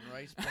fucking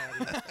rice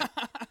patty.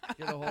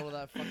 Get a hold of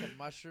that fucking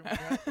mushroom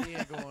crap. He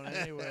ain't going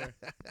anywhere.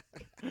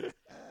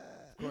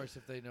 Of course,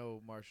 if they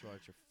know martial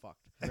arts, you're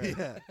fucked.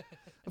 yeah.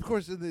 Of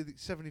course, in the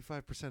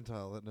 75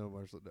 percentile that no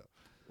martial. No.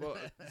 Well,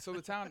 so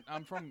the town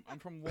I'm from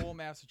Lowell,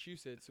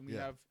 Massachusetts, and we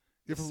Yeah. have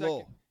You're the from second-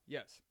 Lowell.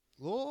 Yes.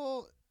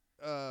 Lowell,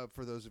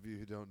 for those of you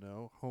who don't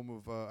know, home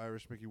of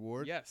Irish Mickey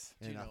Ward. Yes.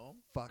 Do you And know?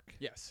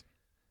 Yes.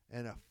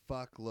 a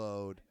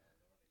fuckload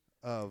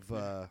of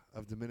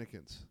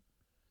Dominicans.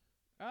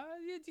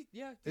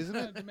 Yeah. Isn't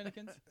it?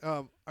 Dominicans?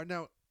 Are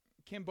now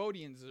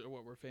Cambodians are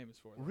what we're famous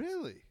for. though.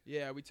 really?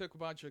 Yeah, we took a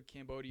bunch of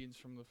Cambodians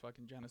from the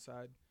fucking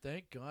genocide.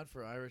 Thank God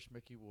for Irish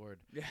Mickey Ward.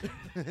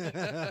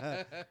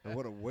 Yeah. And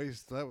what a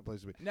waste that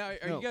place would be. Now,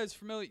 are No. you guys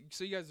familiar?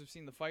 So you guys have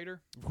seen The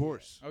Fighter? Of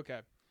course.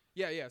 Okay.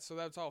 Yeah. So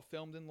that's all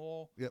filmed in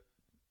Lowell. Yep.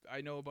 I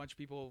know a bunch of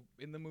people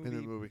in the movie, In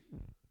the movie.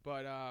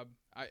 but I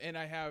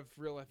have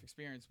real life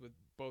experience with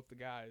both the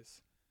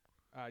guys.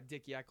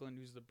 Dickie Eklund,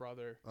 who's the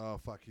brother. Oh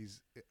fuck,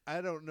 I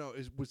don't know.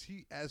 Was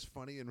he as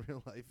funny in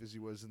real life as he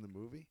was in the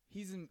movie?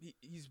 He's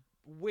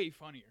way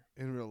funnier.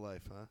 In real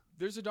life, huh?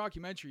 There's a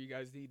documentary you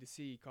guys need to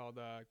see called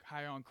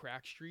High on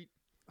Crack Street,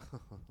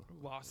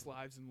 Lost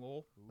Lives in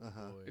Lowell. Ooh,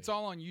 Uh-huh. boy. It's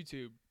all on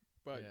YouTube,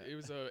 but Yeah. it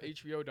was a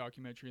HBO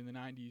documentary in the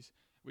 90s,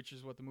 which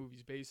is what the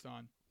movie's based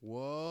on.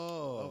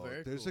 Whoa.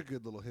 very There's cool. a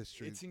good little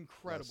history. It's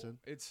incredible. lesson.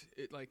 It's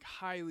like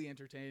highly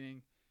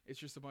entertaining. It's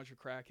just a bunch of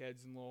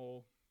crackheads in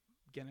Lowell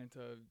getting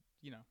into,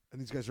 And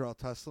these guys are all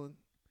tussling?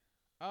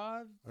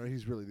 Or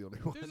he's really the only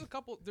one? There's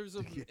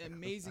an Dickie Eklund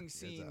amazing is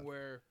scene out.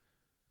 where,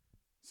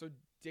 so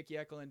Dickie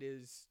Eklund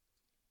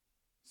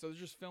so they're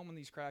just filming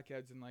these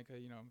crackheads in like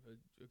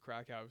a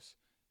crack house,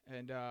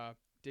 and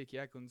Dickie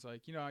Eklund's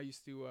like, I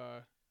used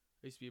to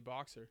be a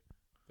boxer.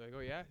 They're like,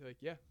 oh yeah? They're like,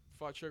 yeah,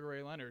 fought Sugar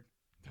Ray Leonard.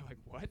 They're like,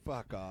 what?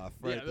 Fuck off.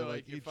 Right? Yeah, they're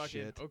like, "Eat you fucking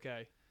shit."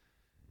 okay.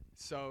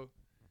 So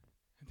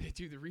they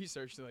do the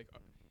research. They're like,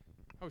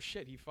 oh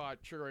shit, he fought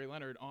Sugar Ray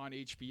Leonard on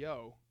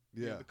HBO.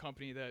 Yeah. The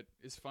company that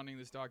is funding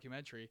this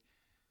documentary.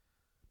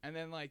 And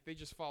then like they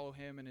just follow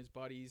him and his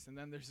buddies, and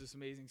then there's this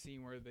amazing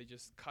scene where they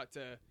just cut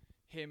to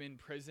him in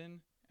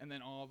prison, and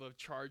then all the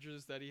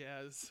charges that he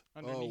has Oh,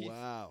 underneath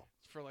wow.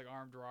 for like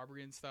armed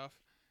robbery and stuff.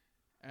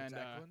 It's And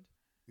Eklund?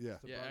 Yeah.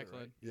 The yeah, brother,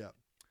 Eklund. Yeah.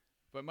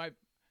 But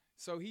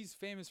so he's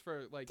famous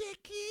for like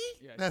Dickie!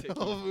 yeah, That Dickie.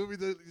 whole movie,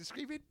 they're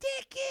screaming,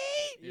 Dickie!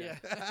 Yeah.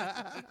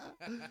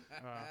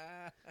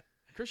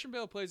 Christian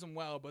Bale plays him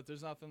well, but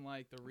there's nothing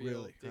like the real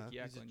Really, huh?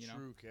 Dickie He's a Eklund,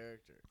 true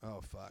character.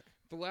 Oh, fuck.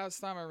 The last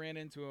time I ran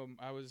into him,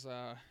 I was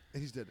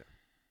He's dead now.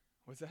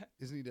 what's that?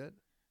 Isn't he dead?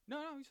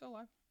 No, he's still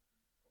alive.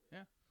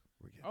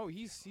 We're getting Oh,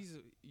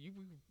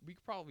 we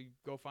could probably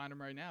go find him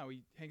right now.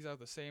 He hangs out at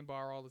the same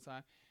bar all the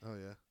time, Oh,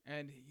 yeah.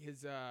 and he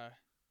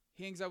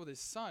hangs out with his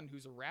son,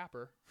 who's a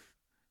rapper.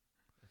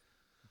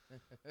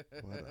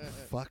 What a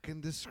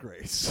fucking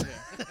disgrace.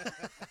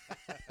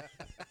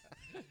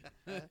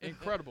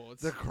 Incredible.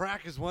 It's The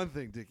crack is one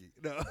thing, Dickie.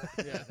 No.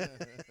 yeah.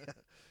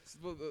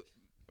 Well,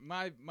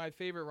 my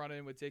favorite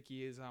run-in with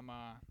Dickie is I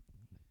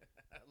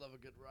love a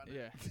good run.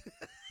 yeah.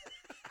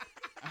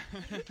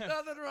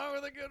 Nothing wrong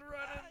with a good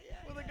run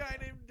with a guy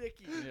named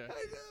Dickie. Yeah. I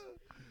know.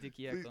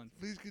 Dickie Please, Eklund.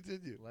 please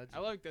continue. Legend. I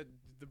like that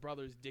the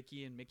brothers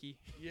Dickie and Mickey.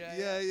 Yeah.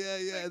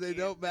 They Mickey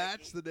don't and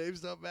match. Mickey. The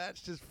names don't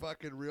match. Just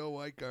fucking real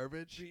white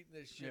garbage. Beating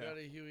the shit Yeah. out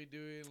of Huey,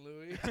 Dewey, and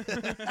Louie.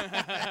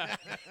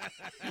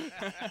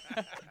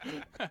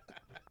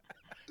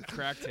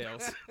 Crack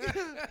tails.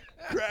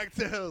 Crack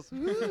tails.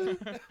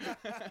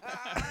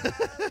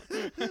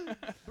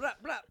 Blap,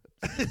 blap.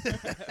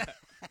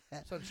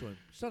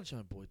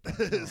 Sunshine boy.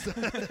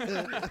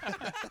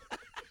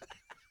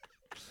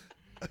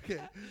 Okay.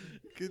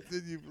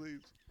 Continue,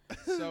 please.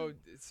 So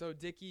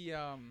Dickie,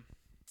 I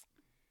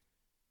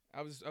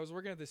was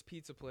working at this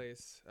pizza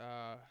place,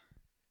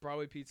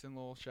 Broadway Pizza in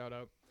Lowell, shout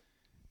out,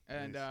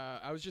 and Nice.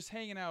 I was just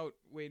hanging out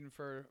waiting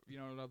for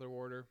another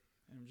order,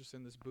 and I'm just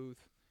in this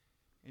booth,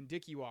 and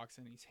Dickie walks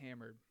in, he's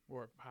hammered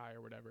or high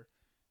or whatever,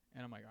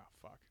 and I'm like, oh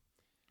fuck,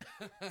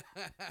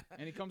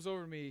 and he comes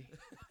over to me,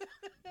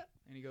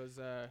 and he goes,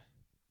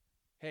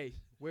 hey,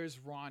 where's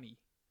Ronnie,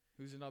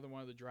 who's another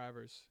one of the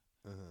drivers,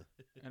 Uh-huh.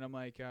 and I'm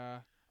like, oh,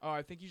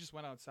 I think he just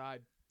went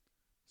outside.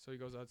 So he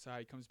goes outside,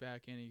 he comes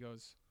back in, he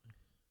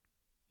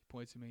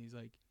points at me, he's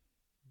like,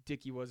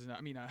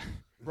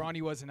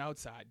 Ronnie wasn't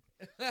outside.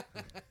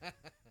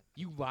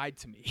 You lied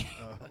to me.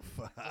 Oh,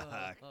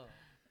 fuck.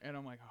 And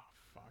I'm like, oh,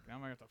 fuck, now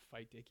I'm going to have to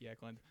fight Dickie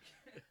Eklund.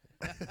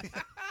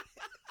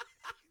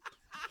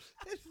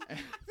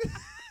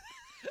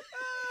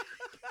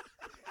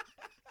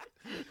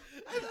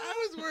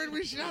 I was worried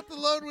we shot the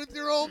load with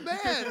your old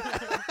man.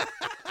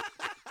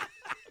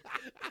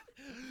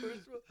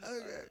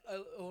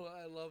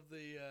 I love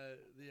the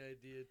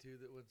idea too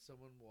that when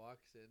someone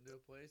walks into a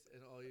place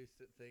and all you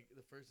think,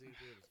 the first thing you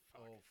think is,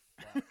 oh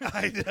fuck.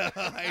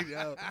 I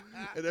know.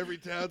 And every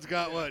town's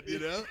got one, you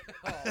know?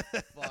 Oh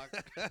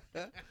fuck.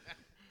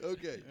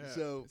 Okay, Yeah.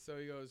 so So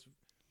he goes,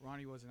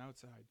 Ronnie wasn't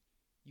outside.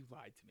 You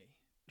lied to me.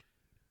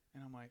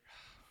 And I'm like,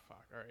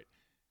 fuck, all right.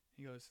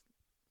 He goes,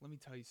 let me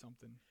tell you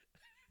something.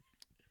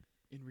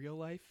 In real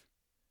life,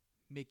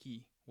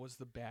 Mickey was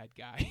the bad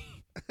guy.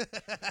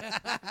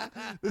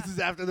 this is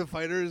after the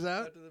fighter is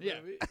out? After the Yeah.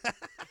 movie.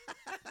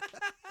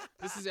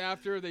 This is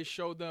after they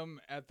showed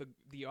them at the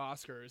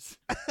Oscars.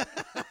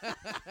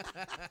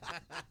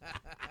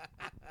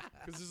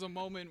 Because there's a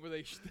moment where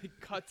they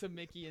cut to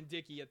Mickey and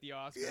Dickie at the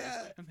Oscars.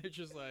 Yeah. And they're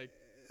just like,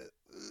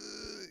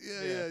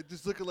 Yeah,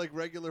 just looking like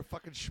regular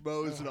fucking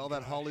schmoes and all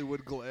that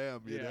Hollywood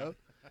glam, you Yeah. know?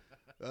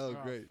 Oh,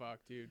 great. fuck,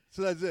 dude.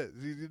 So that's it.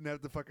 You didn't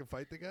have to fucking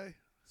fight the guy?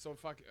 So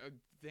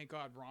thank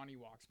God Ronnie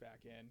walks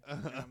back in.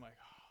 And I'm like,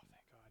 oh,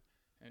 thank God.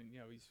 And,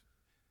 he's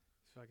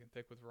fucking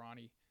thick with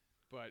Ronnie.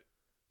 But,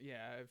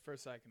 yeah, for a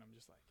second, I'm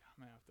just like,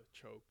 I'm going to have to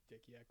choke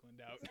Dickie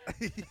Eklund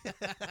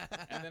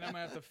out. And then I'm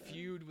going to have to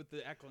feud with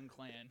the Eklund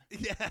clan.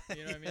 Yeah.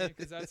 You know what I mean?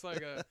 Because that's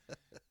like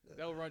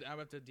they'll run. I'm going to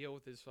have to deal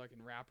with his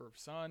fucking rapper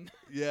son.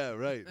 Yeah,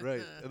 right.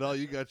 And all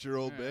you got your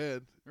old Yeah.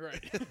 man.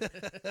 Right.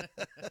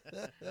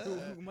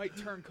 who might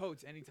turn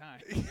coats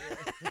anytime.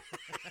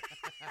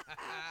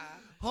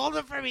 Hold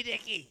it for me,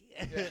 Dickie.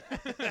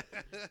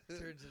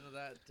 Turns into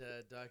that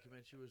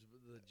documentary was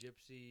the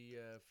gypsy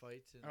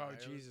fights in Oh, Ireland.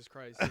 Jesus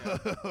Christ. Yeah,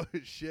 Oh,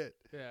 shit.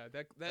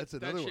 that's That's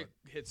that another shit one.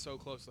 hits so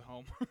close to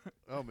home.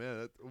 Oh,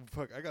 man.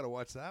 Fuck, I got to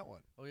watch that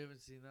one. Oh, you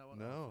haven't seen that one?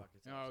 No. Oh, fuck,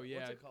 it's Oh, awesome. yeah.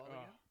 What's it called again?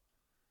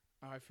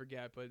 Oh, I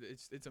forget, but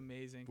it's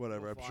amazing.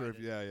 Whatever. We'll I'm sure if,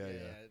 find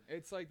it. yeah.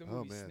 It's like the Oh,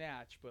 movie man.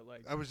 Snatch, but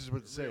like I was just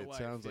about to say, real it life,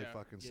 sounds like yeah.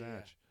 fucking Yeah,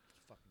 Snatch.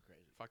 It's fucking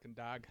crazy. fucking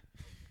dog.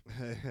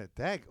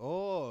 Dag.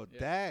 Oh, Yeah.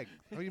 dag.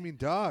 Oh, you mean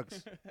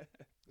dogs?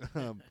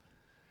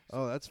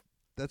 Oh,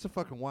 that's a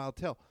fucking wild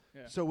tale.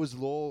 Yeah. So was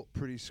Lowell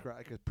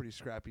like a pretty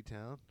scrappy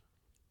town?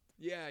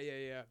 Yeah.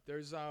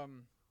 There's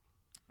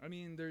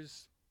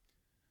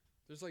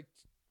there's like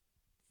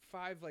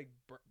 5 like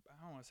I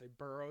don't want to say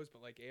boroughs,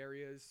 but like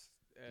areas,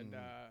 and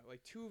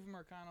like 2 of them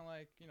are kind of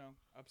like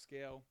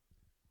upscale,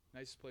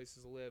 nice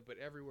places to live, but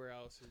everywhere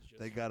else is just.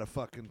 They got a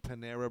fucking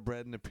Panera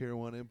Bread and a Pier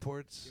 1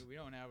 Imports. Dude, we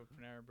don't have a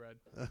Panera Bread.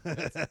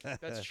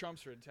 That's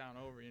Chelmsford town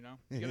over, You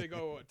gotta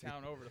go a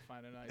town over to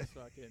find a nice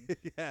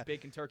fucking Yeah.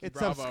 bacon turkey It's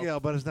Bravo.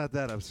 upscale, but it's not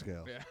that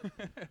upscale.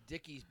 Yeah.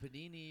 Dickie's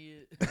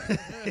Panini.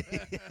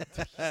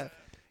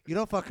 You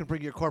don't fucking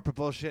bring your corporate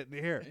bullshit in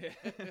here.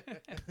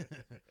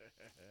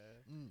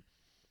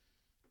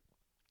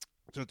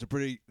 So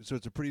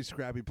it's a pretty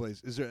scrappy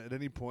place. Is there at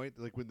any point,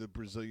 like when the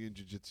Brazilian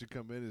jiu-jitsu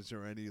come in, is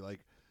there any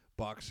like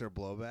boxer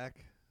blowback?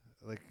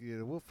 Like,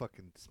 we'll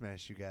fucking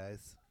smash you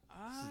guys.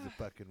 This is the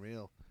fucking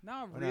real.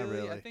 Not Or really. not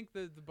really. I think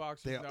the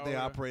boxers They know they to-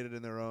 operated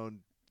in their own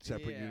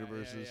separate Yeah,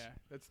 universes. Yeah.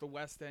 That's the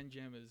West End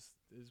gym is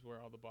where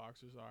all the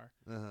boxers are.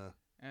 Uh-huh.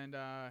 And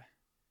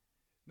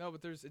no,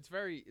 but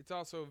it's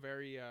also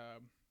very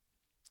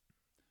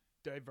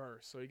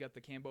diverse. So you got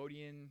the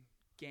Cambodian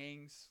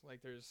gangs,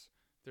 like there's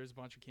a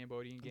bunch of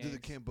Cambodian gangs. Do the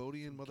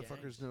Cambodian Some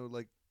motherfuckers gangs. know,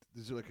 like,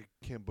 is there like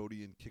a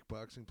Cambodian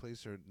kickboxing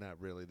place or not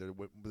really?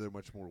 They're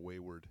much more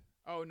wayward.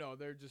 Oh no,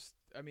 they're just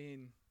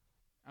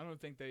I don't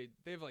think they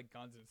have like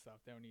guns and stuff.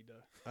 They don't need to.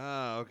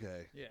 Ah,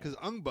 okay. Yeah. Because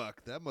Ung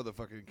Buk, that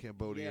motherfucking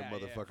Cambodian Yeah, yeah,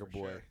 motherfucker for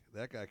boy, sure.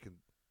 that guy can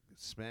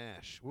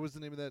smash. What was the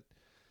name of that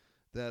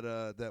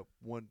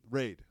one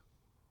Raid?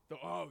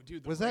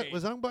 Dude, the Was Raid. that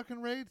was Ung Buk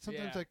in Raid?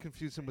 Sometimes Yeah. I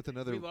confuse him with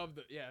another. We love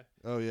yeah.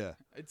 Oh yeah.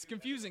 It's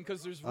confusing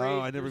because there's Oh, Raid.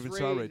 I never there's even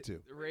saw Raid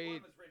 2.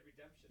 Raid. was Raid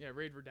Redemption. Yeah,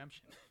 Raid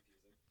Redemption.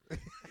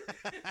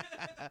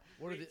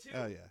 What are Raid the 2.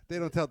 Oh yeah. They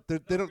don't tell.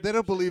 They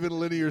don't believe in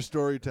linear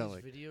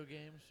storytelling. video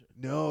games?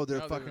 No, they're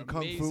No, they're fucking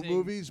kung fu amazing.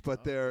 movies,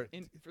 but they're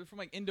From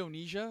like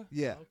Indonesia.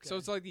 yeah, Okay. So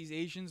it's like these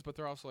Asians, but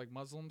they're also like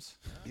Muslims.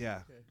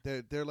 yeah.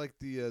 Okay. They're like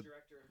the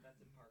Director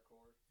invented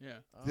parkour. Yeah.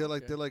 Oh, they're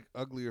like okay. they're like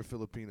uglier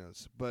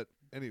Filipinos. But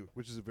anyway,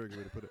 which is a very good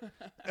way to put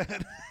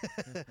it.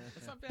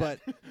 That's not bad.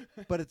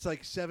 But it's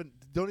like 7.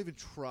 Don't even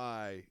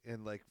try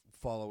and like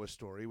follow a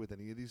story with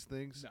any of these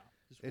things. no.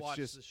 Just it's watch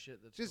just- the shit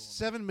that's Just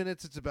going 7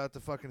 minutes. It's about to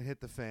fucking hit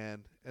the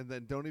fan, and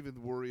then don't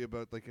even worry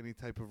about like any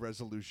type of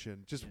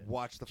resolution. Just Yeah.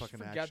 watch the Just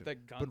fucking forget action.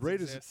 that guns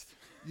Raid is- exist.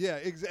 Yeah,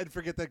 and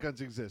forget that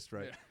guns exist,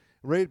 right? Yeah.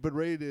 Raid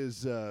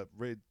is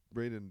Raid,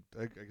 and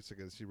I guess I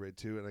got to see Raid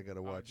 2, and I got to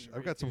Oh, watch. dude, I've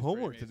Raid got 2 some is pretty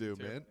homework to do,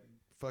 amazing, too. man.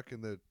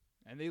 Fucking the,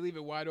 And they leave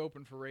it wide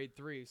open for Raid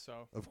 3,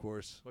 so of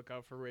course. look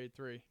out for Raid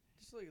 3.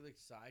 Just like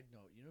side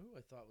note, you know who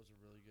I thought was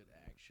a really good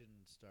action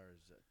star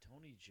is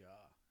Tony Jaa.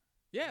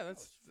 Yeah, That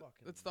that's was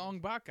fucking that's the amazing. Ong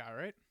Bak guy,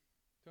 right?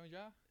 Tony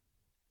Jaa?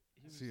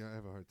 He was, See, I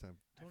have a hard time.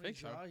 I Tony think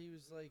so. Jaa, he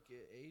was like an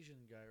Asian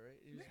guy, right?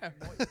 He was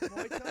Yeah.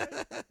 Muay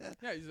Thai?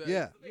 Yeah, he's a,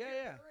 Yeah, Yeah,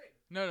 yeah.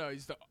 No,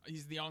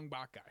 he's the young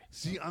Bak guy.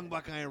 See, Ong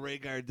Bak guy and Ray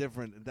guy are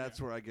different, and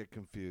that's where I get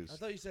confused. I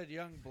thought you said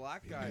young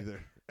black guy. Neither.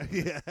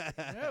 Yeah.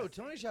 No,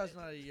 Tony Shaw's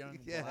not a young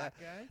Yeah. black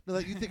guy. No,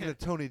 like you thinking of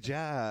Tony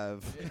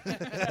Jav.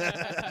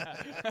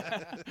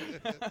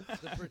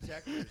 The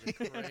Protector's a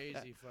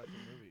crazy fucking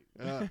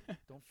movie.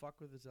 Don't fuck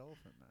with his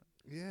elephant, man.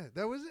 Yeah,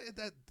 that was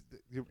it.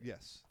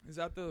 Yes. Is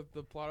that the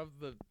plot of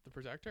the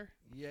Protector?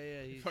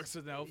 Yeah, he's Fucks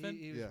with an elephant?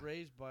 He was Yeah.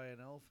 raised by an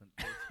elephant,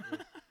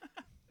 basically.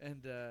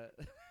 and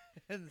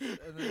then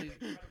these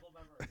Incredible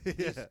memory.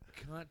 Yeah.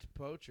 cunt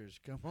poachers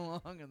come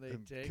along and they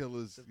And take kill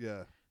his.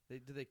 Yeah.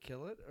 do they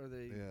kill it or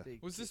Yeah. they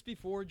Was this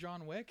before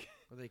John Wick?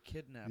 or they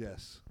kidnap it?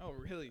 Yes. Oh,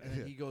 really? And then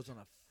Yeah. he goes on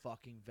a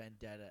fucking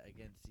vendetta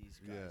against these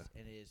guys, Yeah.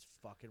 and it is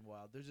fucking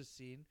wild. There's a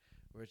scene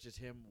where it's just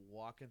him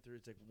walking through.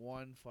 It's like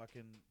one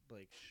fucking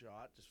like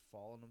shot, just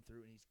following him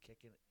through, and he's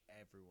kicking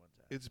everyone's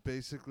ass. It's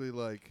basically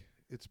like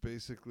It's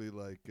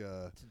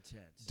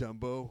intense.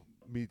 Dumbo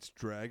meets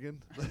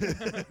Dragon.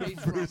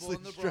 Meets Bruce Rumble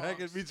in the Lee's Dragon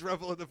Bronx. meets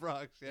Rumble in the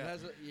Bronx. It Yeah.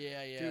 has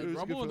yeah. It Dude, was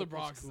Rumble good in the film.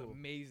 Bronx It's is cool.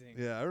 amazing.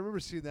 Yeah, I remember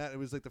seeing that. It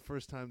was like the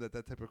first time that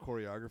type of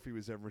choreography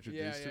was ever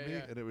introduced to me,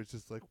 yeah. and it was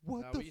just like,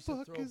 what Now, the we used to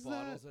fuck throw is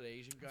bottles that? at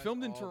Asian guys.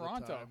 Filmed in all the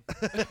Toronto.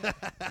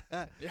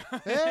 time.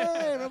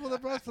 Hey, Rumble in the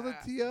Bronx on the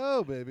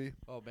TO, baby.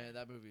 Oh man,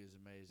 that movie is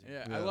amazing.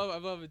 Yeah, Yeah. I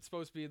love it's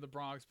supposed to be in the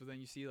Bronx, but then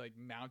you see like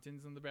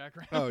mountains in the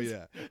background. Oh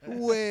yeah,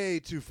 way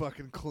too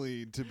fucking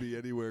clean to be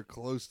anywhere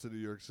close to New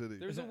York City.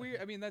 There's a weird.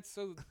 I mean, that's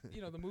so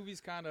the movie's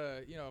kind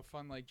of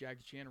fun like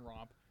Jackie Chan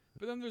romp,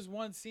 but then there's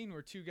one scene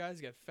where two guys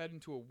get fed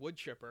into a wood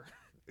chipper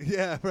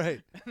Yeah,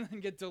 right. and then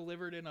get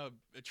delivered in a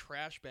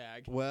trash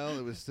bag. Well,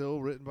 it was still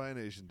written by an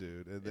Asian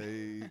dude, and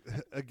they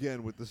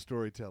again with the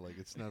storytelling,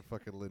 it's not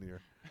fucking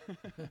linear.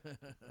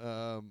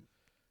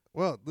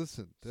 Well,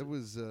 listen, that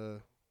was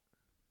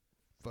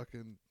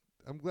fucking.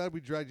 I'm glad we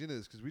dragged you into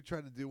this because we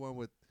tried to do one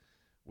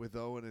with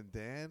Owen and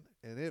Dan,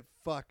 and it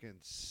fucking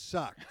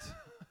sucked.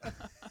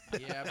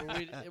 Yeah,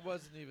 but it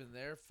wasn't even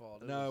their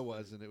fault. No, it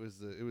wasn't. It was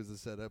the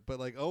setup. But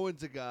like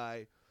Owen's a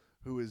guy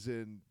who is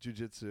in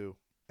jiu-jitsu,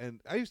 and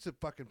I used to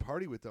fucking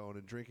party with Owen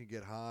and drink and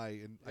get high,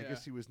 and I Yeah.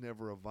 guess he was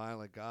never a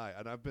violent guy.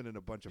 And I've been in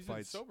a bunch of He's been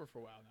fights. sober for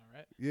a while now,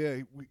 right?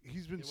 Yeah,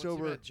 he's been Once he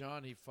sober. met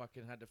John, he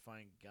fucking had to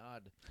find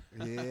God.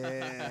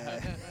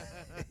 Yeah.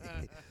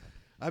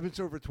 I've been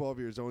sober for 12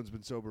 years. Owen's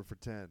been sober for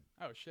 10.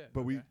 Oh shit.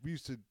 But okay. we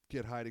used to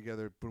get high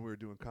together when we were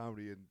doing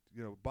comedy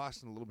in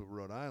Boston, a little bit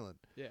Rhode Island.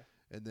 Yeah.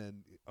 And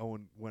then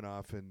Owen went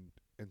off and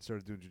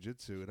started doing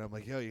jiu-jitsu. And I'm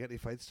like, yo, you got any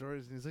fight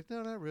stories? And he's like,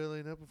 no, not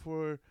really. Not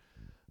before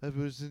I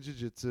was in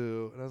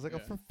jiu-jitsu. And I was like, Yeah.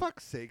 oh, for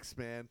fuck's sakes,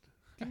 man.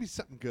 Give me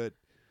something good.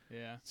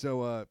 Yeah.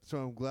 So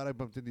I'm glad I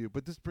bumped into you.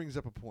 But this brings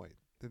up a point.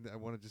 And I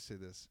want to just say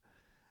this.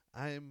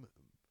 I'm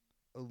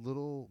a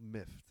little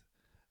miffed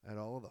at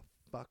all of the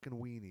fucking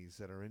weenies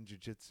that are in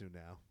jiu-jitsu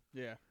now.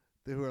 Yeah.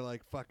 They were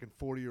like fucking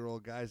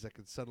 40-year-old guys that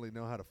could suddenly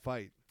know how to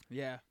fight.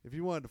 Yeah. If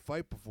you wanted to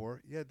fight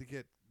before, you had to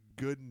get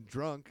good and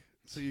drunk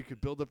so you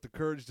could build up the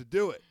courage to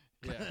do it.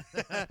 Yeah.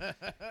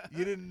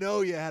 You didn't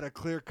know you had a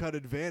clear-cut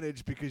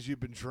advantage because you've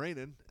been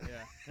training.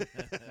 Yeah.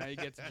 Now you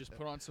get to just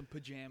put on some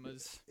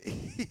pajamas,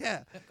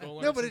 Yeah. go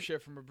learn No, but some it-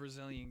 shit from a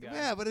Brazilian guy.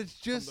 Yeah, but it's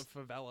from just the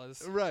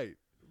favelas. right.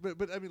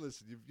 But I mean,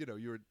 listen,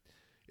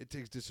 it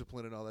takes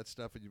discipline and all that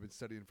stuff, and you've been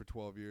studying for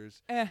 12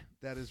 years.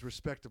 That is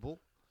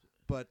respectable,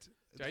 but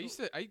Dude, I used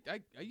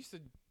to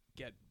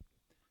get,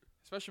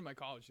 especially in my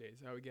college days,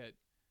 I would get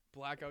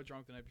blackout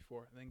drunk the night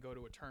before and then go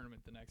to a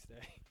tournament the next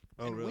day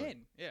Oh, and really?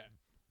 win. Yeah.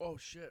 Oh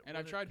shit! And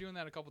I've tried doing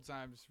that a couple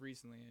times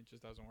recently, and it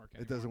just doesn't work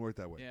anymore. It doesn't work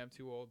that way. Yeah, I'm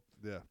too old.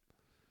 Yeah.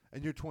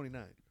 And you're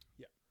 29.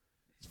 Yeah.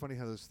 It's funny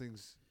how those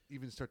things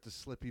even start to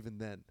slip even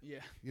then. Yeah.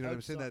 You know what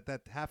I'm saying? Outside-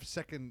 That half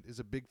second is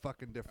a big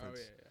fucking Oh difference.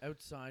 yeah.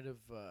 Outside of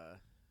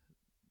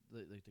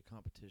like the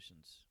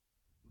competitions,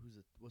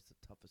 what's the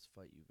toughest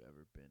fight you've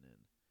ever been in?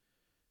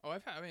 Oh,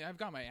 I've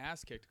got my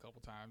ass kicked a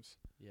couple times.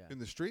 Yeah. In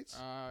the streets?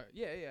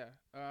 Yeah.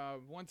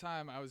 One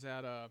time I was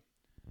at a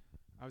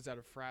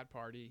frat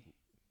party,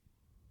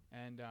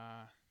 and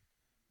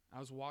I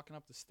was walking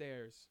up the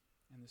stairs,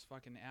 and this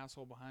fucking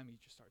asshole behind me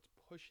just starts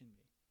pushing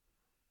me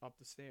up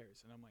the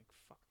stairs, and I'm like,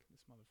 fuck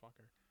this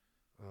motherfucker.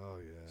 Oh,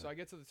 yeah. So I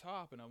get to the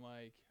top, and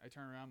I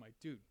turn around, I'm like,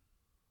 dude,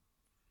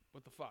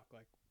 what the fuck?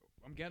 Like,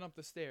 I'm getting up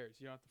the stairs.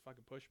 You don't have to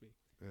fucking push me.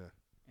 Yeah.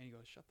 And he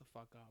goes, shut the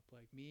fuck up.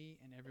 Like, me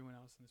and everyone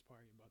else in this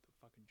party are about to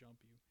fucking jump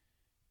you.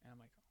 And I'm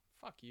like,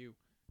 fuck you.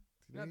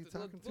 You know who Not you the-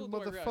 talking to, little do I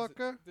realize that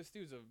motherfucker? This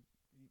dude's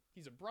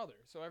he's a brother.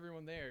 So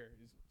everyone there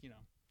is,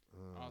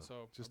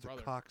 also just a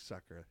brother.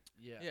 cocksucker.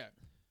 Yeah. Yeah.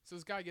 So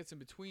this guy gets in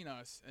between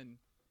us,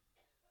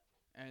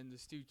 and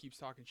this dude keeps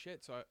talking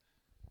shit. So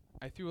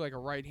I threw like a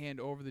right hand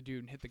over the dude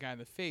and hit the guy in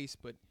the face.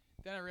 But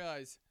then I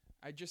realized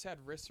I just had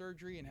wrist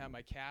surgery and had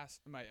my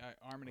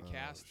arm in a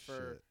cast for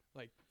shit.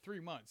 like 3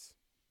 months.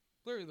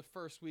 Literally the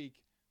first week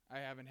I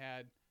haven't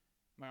had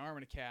my arm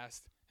in a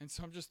cast, and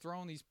so I'm just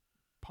throwing these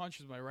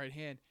punches with my right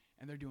hand,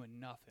 and they're doing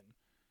nothing.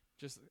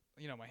 Just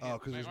my hand. Oh,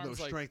 because my there's no arm's,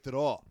 like, strength at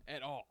all.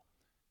 at all.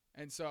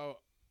 And so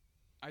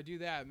I do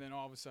that, and then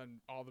all of a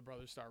sudden, all the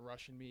brothers start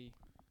rushing me,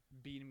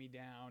 beating me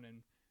down,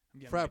 and I'm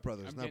getting Frat like-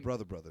 brothers, I'm not getting-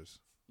 brother brothers.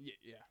 Yeah,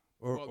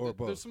 or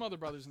both. There's some other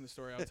brothers in the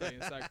story. I'll tell you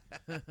in a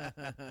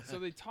sec. So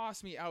they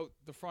toss me out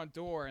the front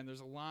door, and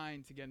there's a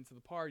line to get into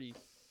the party.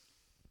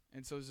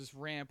 And so there's this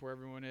ramp where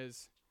everyone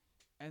is,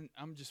 and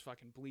I'm just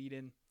fucking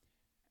bleeding.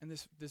 And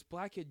this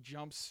black kid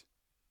jumps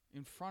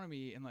in front of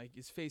me and like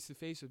is face to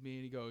face with me,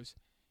 and he goes,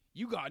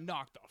 "You got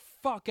knocked the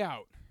fuck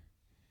out."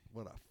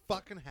 What a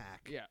fucking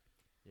hack. Yeah.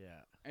 Yeah.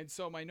 And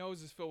so my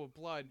nose is filled with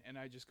blood, and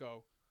I just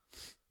go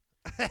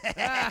and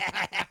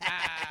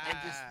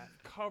just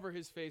cover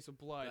his face with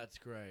blood. That's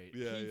great.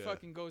 Yeah, He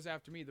fucking goes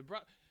after me.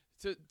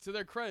 To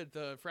their credit,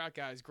 the frat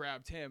guys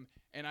grabbed him,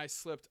 and I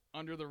slipped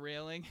under the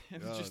railing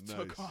and Oh, just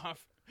took nice.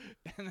 off.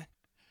 And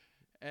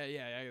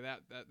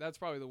that's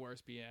probably the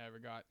worst beating I ever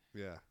got.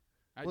 Yeah.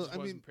 I Well, just I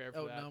wasn't mean, prepared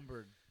for that.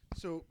 Outnumbered.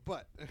 So,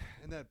 but,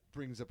 and that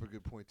brings up a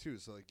good point too.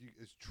 So, like, you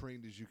as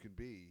trained as you can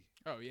be,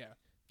 Oh yeah,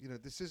 you know,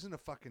 this isn't a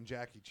fucking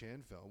Jackie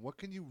Chan film. What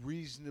can you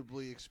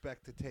reasonably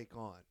expect to take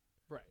on?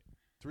 right.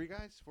 3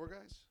 guys? 4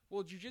 guys?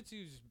 Well,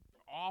 jujitsu's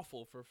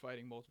awful for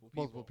fighting multiple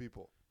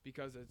people.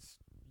 Because it's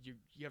you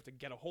have to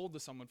get a hold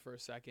of someone for a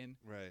second,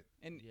 Right.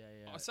 and Yeah.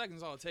 a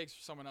second's all it takes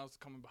for someone else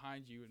coming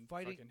behind you and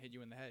Fighting- fucking hit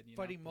you in the head. You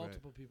Fighting know?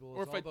 multiple people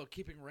Or is if all I- about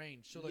keeping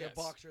range. So like Yes. a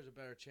boxer has a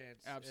better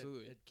chance.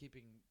 Absolutely. At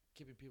keeping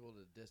people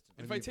at a distance.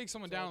 And If I you- take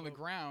someone it's all down on the about-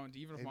 ground,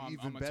 even if and I'm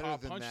even on better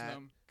top than punching that,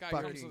 them, guy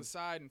comes to fucking- the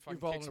side and fucking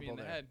You're kicks me in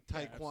the vulnerable head.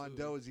 Yeah, Taekwondo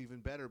absolutely. is even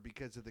better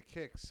because of the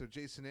kicks. So,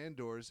 Jason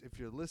Andors, if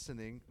you're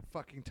listening,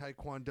 fucking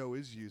Taekwondo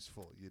is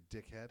useful, you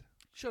dickhead.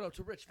 Shout out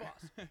to Rich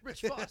Voss.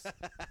 Rich Voss.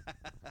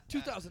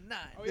 2009.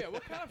 Oh yeah,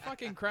 what kind of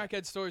fucking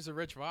crackhead stories does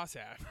Rich Voss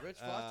have? Rich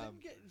Voss Um,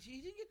 he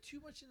didn't get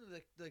too much into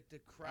the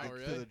crowd. Like,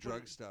 really? to the But-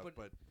 drug stuff, but-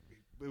 but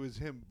it was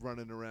him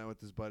running around with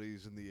his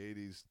buddies in the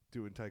 80s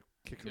doing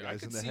kicking Dude, I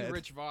guys in could the see head.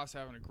 Rich Voss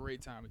having a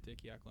great time with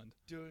Dickie Eklund.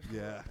 Doing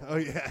Yeah. Oh,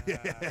 yeah,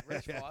 yeah,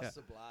 Rich yeah. Voss is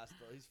a blast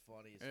though. He's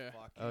funny as Yeah.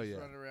 fuck. Oh, He's yeah.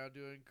 running around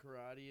doing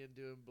karate and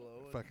doing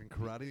blow. and Fucking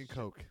karate and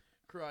coke.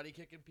 karate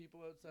kicking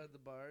people outside the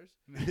bars.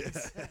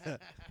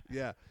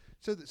 Yeah.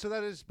 So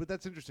that is, but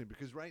that's interesting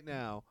because right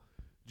now,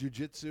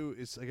 jiu-jitsu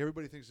is like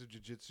everybody thinks of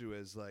jiu-jitsu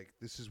as like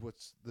this is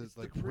what's It's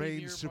the like premier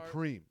reigns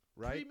supreme,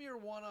 right? Premier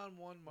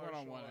one-on-one martial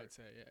One-on-one, art. I'd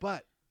say. Yeah.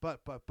 But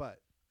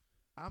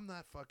I'm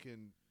not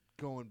fucking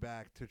going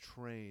back to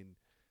train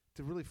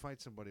to really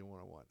fight somebody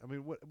one-on-one. I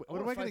mean, what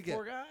am I going to get?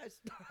 4 guys.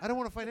 I don't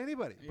want to fight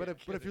anybody. Yeah, but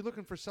if kidding. you're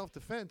looking for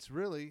self-defense,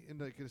 really, in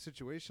like in a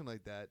situation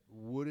like that,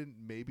 wouldn't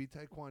maybe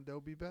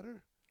Taekwondo be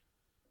better?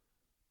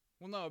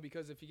 Well, no,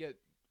 because if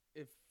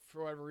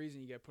for whatever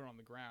reason you get put on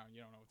the ground,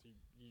 you don't know if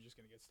you're just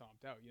gonna get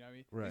stomped out. You know what I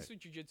mean? Right. At least with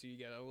jiu-jitsu, you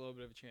get a little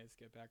bit of a chance to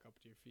get back up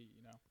to your feet.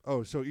 You know?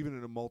 Oh, so even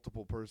in a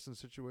multiple person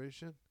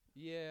situation,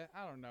 Yeah,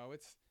 I don't know.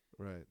 It's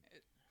right?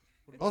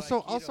 What about Also-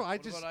 Aikido? also, I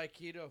What just- about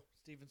Aikido?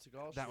 Steven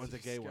Seagal. That one's a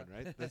gay one, Scott.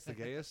 right? That's the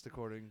gayest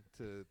according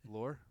to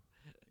lore.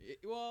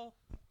 well,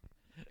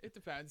 it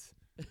depends.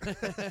 I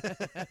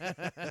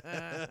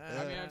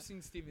mean, I've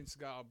seen Steven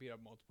Seagal beat up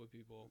multiple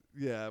people.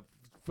 Yeah,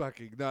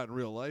 fucking not in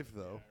real life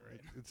though. Yeah,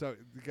 right. It's the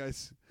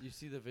guy's You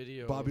see the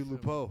video. Bobby of him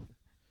Lupo.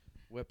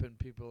 whipping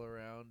people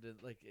around and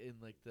like in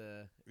like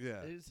the. Yeah,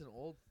 It's an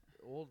old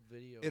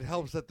video. it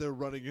helps that they're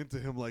running into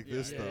him like Yeah,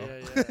 this Yeah, though.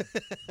 yeah, yeah.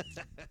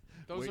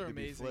 Those Waiting are to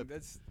be amazing. flipped.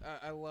 That's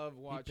I love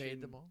He watching.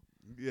 paid them all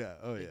Yeah.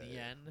 Oh in yeah.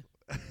 yen.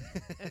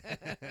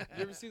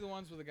 You ever see the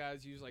ones where the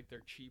guys use like their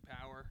chi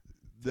power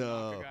to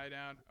knock No. a guy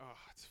down? Oh,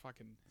 it's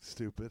fucking.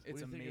 Stupid.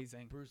 It's What do you think of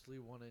amazing. Bruce Lee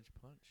 1-inch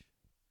punch.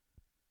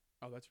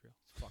 Oh, that's real.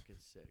 It's fucking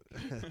sick.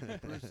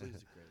 Bruce Lee's the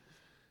greatest.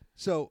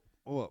 So,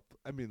 well,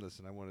 I mean,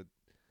 listen,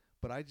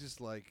 but I just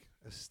like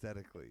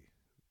aesthetically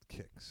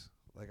kicks.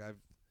 Like I've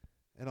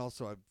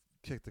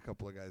kicked a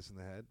couple of guys in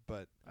the head,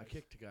 but I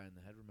kicked a guy in the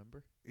head.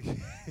 Remember?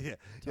 yeah,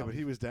 Tell but me.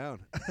 he was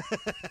down.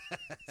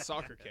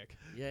 Soccer kick.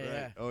 Yeah, Right.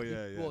 yeah. Oh,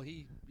 yeah, yeah. Well,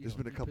 he. There's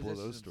been a he couple of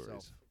positioned those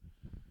himself. stories.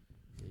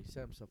 Yeah, he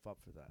set himself up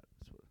for that.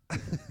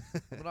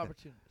 I'm an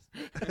opportunist.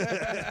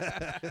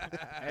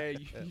 Hey,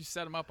 you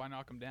set him up, I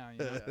knock him down. You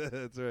know? Yeah.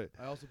 That's right.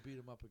 I also beat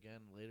him up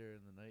again later in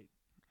the night.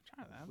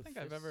 I don't with think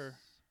I've ever.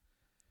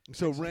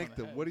 So Kicks him on rank the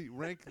them. head. What do you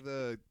rank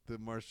the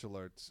martial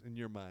arts in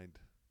your mind?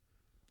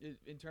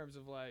 In terms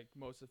of like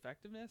most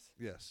effectiveness,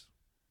 Yes.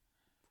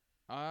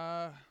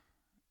 I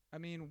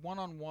mean,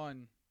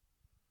 one-on-one,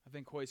 I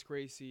think Hoist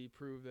Gracie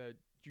proved that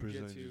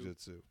Brazilian jiu-jitsu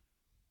jiu-jitsu.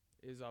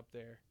 is up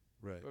there.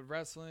 Right. But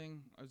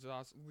wrestling is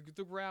awesome.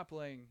 The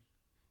grappling,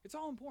 it's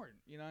all important.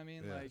 You know what I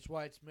mean? Yeah. Like, That's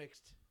why it's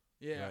mixed.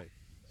 yeah. Right.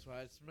 That's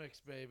why it's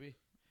mixed, baby.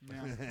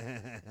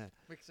 yeah.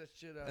 Mix that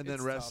shit up. And then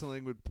It's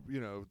wrestling would,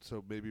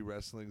 so maybe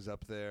wrestling's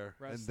up there.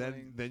 And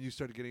Wrestling. then you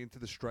started getting into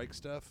the strike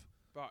stuff,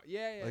 But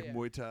yeah. like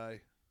Muay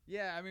Thai.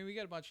 Yeah, I mean, we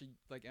got a bunch of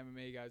like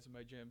MMA guys in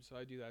my gym, so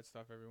I do that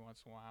stuff every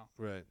once in a while.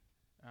 Right.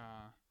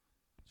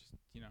 Just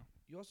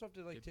You also have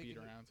to like get take beat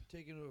into, around.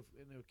 take into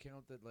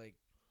account that like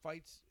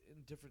fights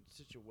in different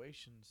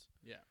situations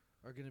Yeah.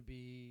 are going to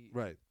be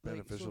Right. like,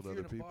 Beneficial so to if you're other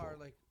in a people. bar,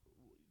 like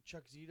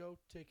Chuck Zito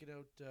taking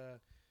out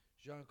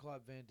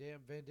Jean-Claude Van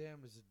Damme. Van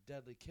Damme is a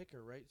deadly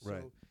kicker, right? So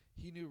Right.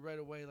 he knew right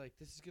away like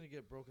this is going to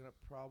get broken up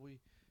probably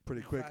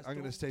pretty Be quick. fast. I'm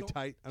going to Don't- stay don't-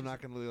 tight. I'm just-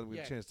 not going to let him get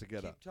yeah, a chance to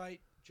get keep up.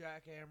 tight,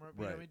 jackhammer. You know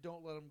what I Right. mean,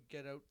 don't let them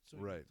get out so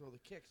you Right. can throw the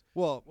kicks.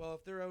 Well, Well,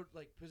 if they're out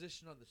like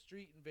positioned on the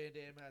street and Van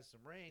Damme has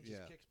some range, Yeah.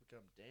 his kicks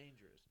become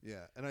dangerous.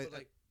 yeah, and I But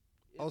like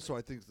also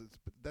I think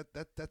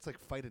that's like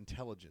fight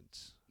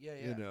intelligence. yeah,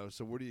 yeah. You know,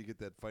 so where do you get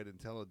that fight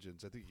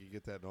intelligence? I think you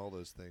get that in all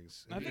those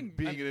things. I And think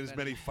being in as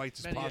many- many fights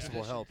as many possible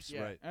positions, helps,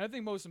 yeah. right? And I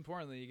think most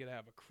importantly, you gotta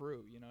have a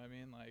crew. You know what I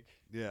mean? Like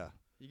Yeah,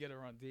 you gotta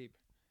run deep.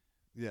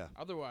 yeah.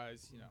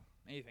 Otherwise, you know,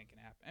 anything can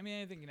happen. I mean,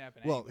 anything can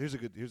happen. Well,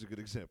 anywhere. here's a good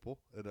example,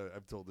 and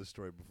I've told this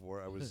story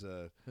before. I was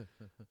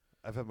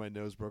I've had my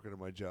nose broken and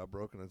my jaw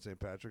broken on St.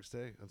 Patrick's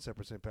Day, on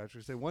separate St.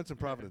 Patrick's Day, once in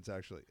Providence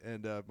actually,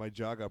 and my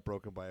jaw got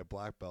broken by a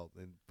black belt,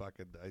 and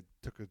fucking I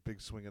took a big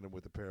swing at him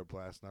with a pair of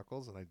brass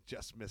knuckles, and I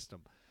just missed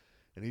him,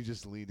 and he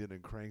just leaned in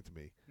and cranked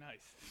me,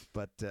 Nice.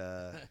 but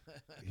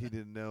he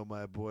didn't know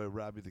my boy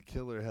Robbie the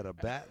Killer had a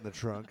bat in the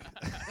trunk.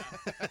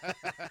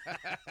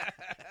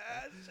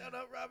 Shout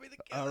out Robbie the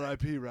Killer.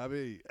 R.I.P.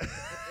 Robbie.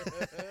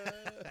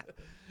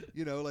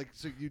 You know, like,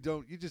 so you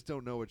just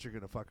don't know what you're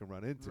gonna fucking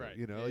run into. Right.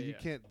 You know, Yeah, you yeah.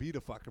 can't beat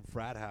a fucking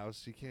frat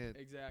house. You can't.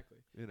 Exactly.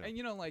 You know. And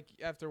you know, like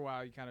after a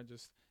while, you kind of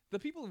just the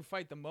people who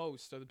fight the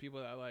most are the people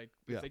that like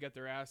if Yeah. they get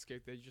their ass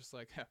kicked, they just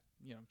like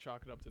you know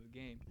chalk it up to the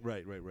game.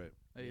 Right. Like,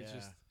 It's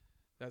just Yeah.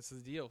 that's the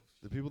deal.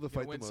 The people that You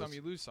fight win the some, most,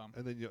 you lose some.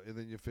 and then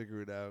you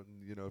figure it out.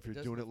 And you know, if you're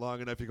doesn't- doing it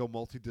long enough, you go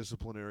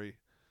multidisciplinary.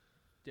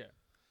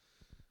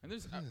 And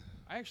there's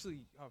I actually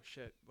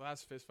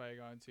last fist fight I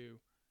got into,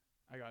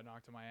 I got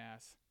knocked on my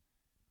ass.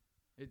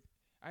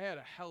 I had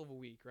a hell of a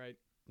week, right?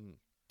 Mm.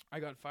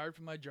 I got fired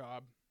from my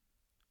job.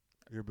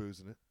 You're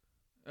boozing it.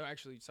 Oh,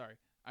 actually, sorry.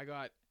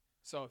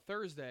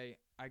 Thursday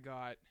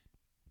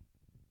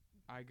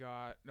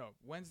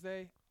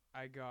Wednesday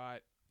I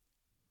got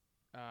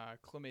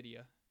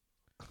chlamydia.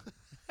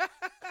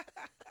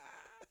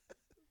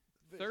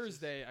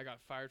 Thursday I got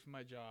fired from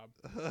my job.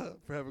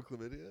 For having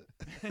chlamydia.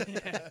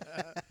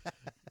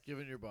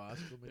 Giving your boss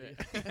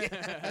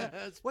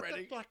chlamydia. What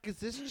the fuck is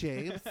this,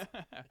 James?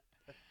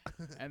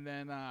 And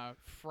then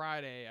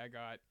Friday I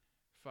got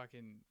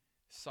fucking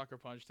sucker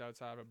punched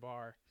outside of a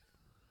bar,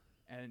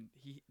 and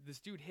this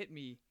dude hit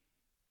me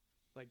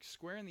like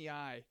square in the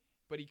eye,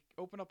 but he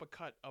opened up a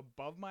cut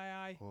above my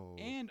eye Oh.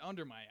 and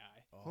under my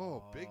eye,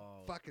 Oh, big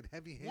fucking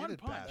heavy-handed One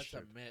punch. That's a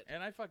bastard. mitt.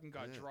 and I fucking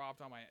got Yeah.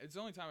 dropped on my. It's the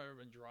only time I've ever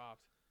been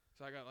dropped.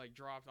 So I got like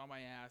dropped on my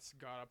ass,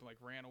 got up and like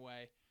ran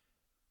away,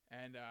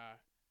 and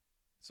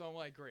so I'm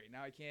like, great,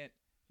 now I can't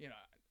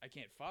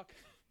fuck.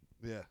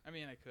 Yeah. I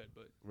mean, I could,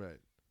 but Right.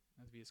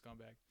 not to be a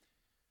scumbag.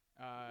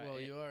 Well,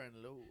 and- you are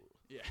in low.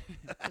 yeah.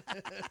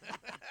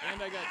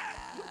 And I got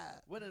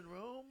When in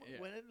Rome, Yeah.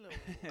 when in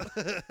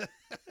low.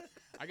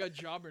 I got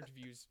job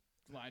interviews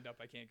lined up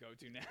I can't go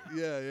to now.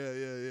 Yeah.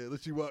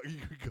 Unless you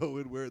could go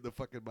in wearing the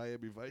fucking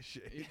Miami Vice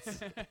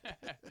shades.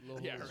 Low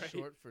Yeah, is right.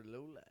 short for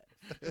low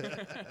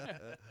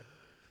life.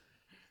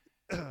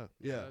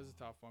 Yeah. That was a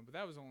tough one, but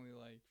that was only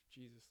like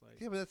Jesus, like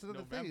Yeah, but that's another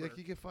thing. November. Like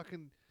you get Oh,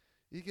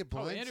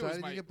 and it was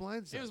blindsided. my- You get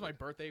blindsided. it was my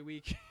birthday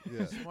week.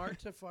 Yeah. Smart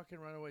to fucking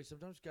run away.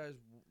 Sometimes guys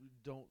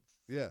don't.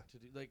 Yeah. To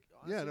do, like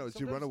Yeah, honestly, no, it's you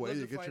sometimes run away, live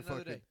you to get fight your another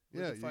fucking day.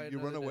 Live yeah, to fight you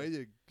run another away,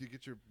 day. you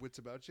get your wits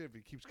about you. If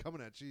he keeps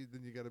coming at you,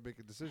 then you got to make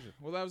a decision.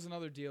 Well, that was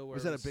another deal where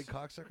Was it that a big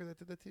cocksucker that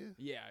did that to you?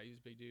 Yeah, he was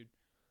a big dude.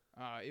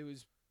 It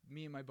was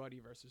me and my buddy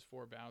versus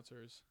 4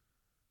 bouncers,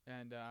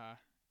 and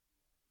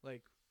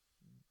like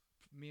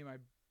me and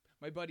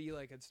my buddy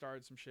like had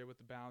started some shit with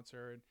the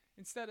bouncer, and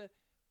instead of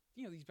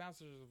these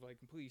bouncers were like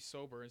completely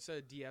sober, instead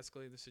of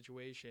de-escalating the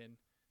situation,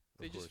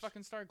 they Of just course.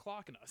 fucking started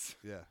clocking us,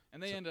 Yeah.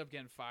 and they So- ended up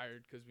getting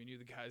fired because we knew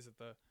the guys at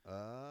the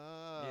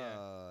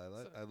Ah,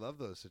 I love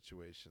those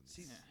situations.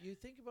 See, Yeah. you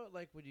think about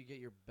like when you get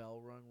your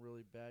bell rung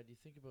really bad. You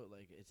think about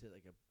like it's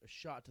like a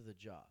shot to the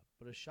jaw,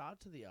 but a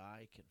shot to the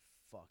eye can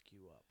fuck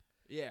you up.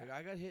 yeah. Like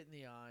I got hit in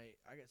the eye.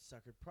 I got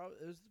suckered. Probably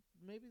it was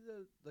maybe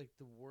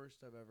the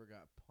worst I've ever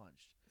got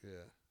punched.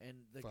 Yeah. And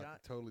the Fuck, guy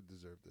totally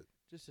deserved it.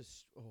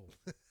 just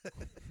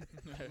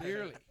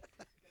clearly,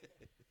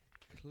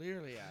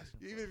 clearly asking.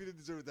 For Even it. if you didn't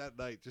deserve it that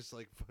night, just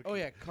like fucking Oh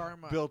yeah,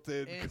 karma. built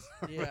in. Ins-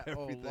 karma, yeah.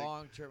 Oh, everything.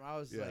 long term. I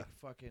was Yeah. like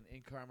fucking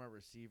in karma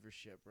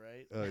receivership,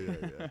 right? Oh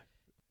yeah.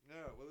 No,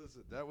 well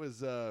listen, that was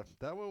that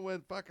one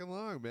went fucking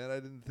long, man. I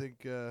didn't think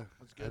good.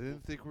 I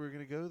didn't think we were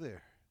gonna go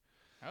there.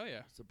 Hell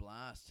yeah. It's a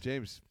blast.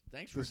 James,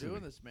 Thanks for listen to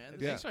doing me. this, man.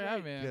 This Yeah. Thanks is for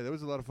having me. yeah, man. that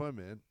was a lot of fun,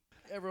 man.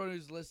 Everyone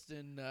who's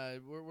listening,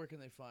 where can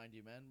they find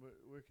you, man?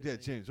 Where can Yeah, they-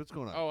 James, what's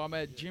going on? Oh, I'm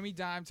at Jimmy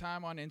Dime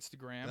Time on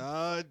Instagram.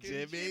 Oh,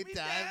 Jimmy Jimmy, Dime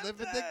time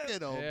living the Time.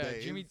 good old yeah,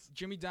 days.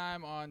 Jimmy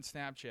Dime on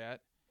Snapchat.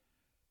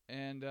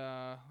 And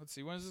let's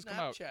see, when does this come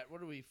out? Snapchat.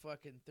 What are we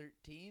fucking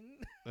 13?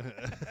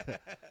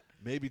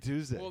 Maybe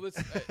Tuesday. Well, this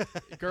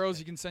girls,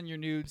 you can send your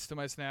nudes to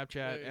my Snapchat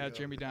There you at go.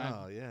 Jimmy Dime.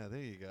 Oh yeah,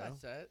 there you go.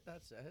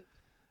 That's it.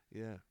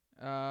 Yeah.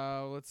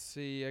 Let's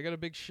see. I got a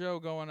big show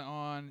going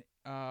on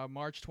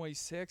March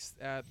 26th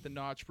at the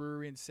Notch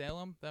Brewery in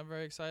Salem that I'm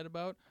very excited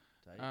about.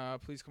 Tight.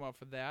 Please come out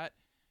for that.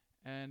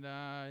 And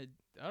I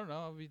don't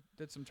know. We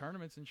did some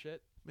tournaments and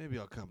shit. Maybe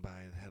I'll come by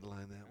and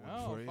headline that one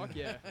Oh, for you. fuck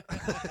yeah.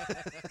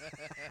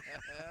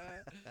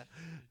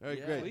 All right,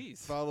 Yeah. great.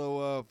 Please.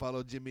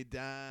 Follow Jimmy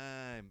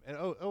Dime. And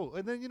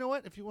and then you know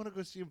what? If you want to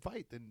go see him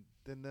fight, then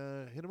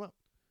hit him up.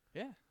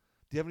 Yeah.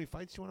 Do you have any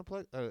fights you want to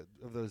plug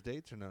of those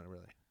dates or not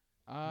really?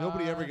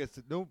 Nobody ever gets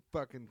to. No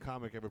fucking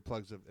comic ever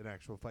plugs an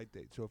actual fight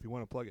date. So if you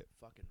want to plug it,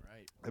 Fucking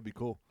right. that'd be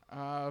cool.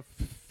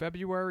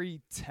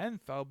 February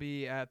 10th, I'll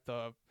be at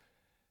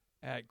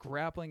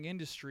Grappling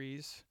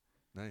Industries,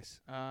 Nice.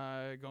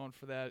 going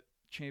for that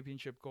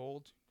championship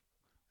gold.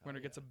 Winner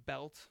gets a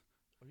belt.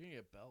 We're gonna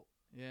get a belt.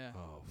 Yeah.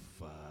 Oh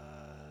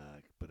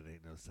fuck! But it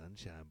ain't no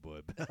sunshine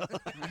boy.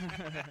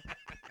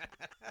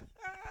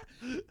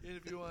 And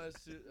if you want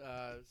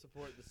to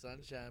support the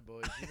Sunshine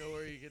Boys, you know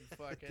where you can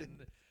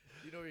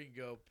you know where you can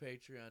go,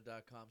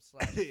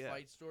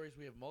 patreon.com/fight stories.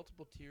 We have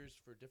multiple tiers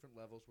for different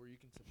levels where you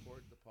can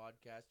support the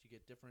podcast. You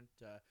get different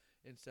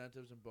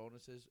incentives and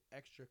bonuses,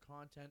 extra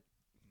content.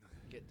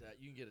 You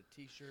can get a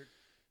T-shirt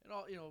and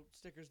all,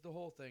 stickers, the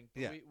whole thing.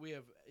 But Yeah. we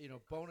have,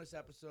 bonus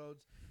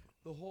episodes.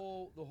 The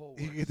whole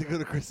You works. get to go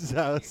to Chris's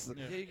house.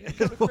 Yeah, you can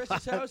go to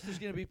Chris's house. There's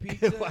gonna be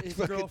pizza. Watch His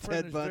fucking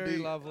girlfriend Ted is very Bundy.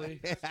 lovely.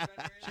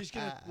 She's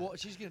Yeah.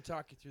 gonna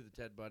talk you through the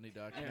Ted Bundy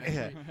documentary.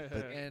 Yeah,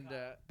 And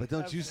But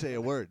don't you say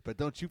a word. But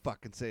don't you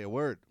fucking say a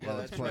word Yeah, while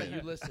it's that's right. playing.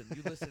 You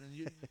listen,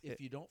 and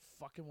if you don't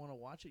fucking want to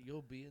watch it,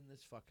 you'll be in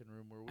this fucking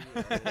room where we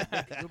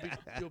are.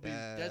 You'll be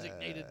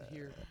designated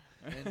here.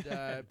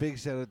 And Big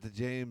shout out to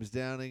James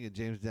Downing and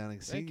James Downing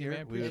Thank Sr. you,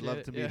 man. We would love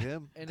Appreciate to it. meet Yeah.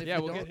 him. and if Yeah,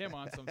 you we'll don't, get him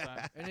on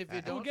sometime. And if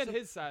you We'll don't, get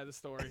his side of the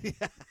story.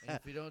 and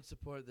if you don't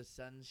support the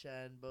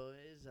Sunshine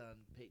Boys on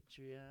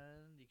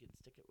Patreon, you can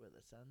stick it where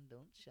the sun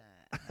don't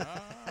shine.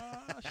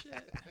 Oh,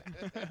 shit.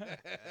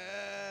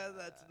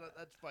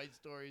 That's fight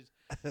stories.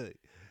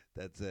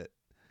 That's it.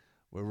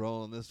 We're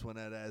rolling this one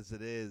out as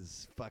it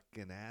is.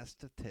 Fucking ass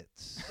to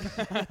tits.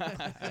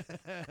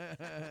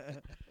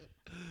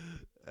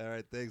 All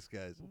right, thanks,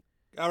 guys.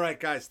 All right,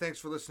 guys, thanks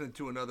for listening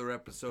to another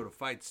episode of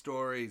Fight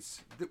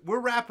Stories.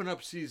 We're wrapping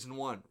up season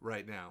 1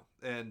 right now,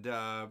 and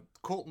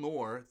Colton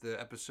Orr, the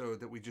episode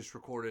that we just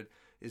recorded,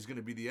 is going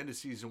to be the end of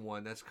season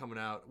 1. That's coming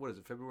out. What is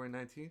it? February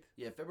 19th.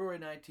 Yeah, February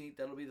 19th.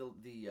 That'll be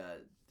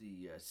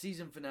the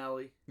season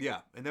finale. Yeah,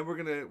 and then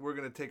we're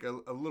gonna take a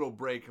little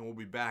break, and we'll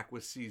be back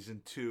with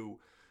season 2,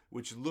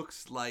 which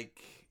looks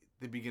like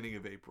the beginning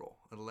of April,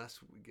 unless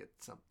we get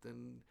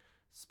something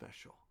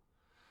special.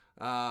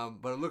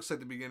 But it looks like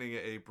the beginning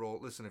of April.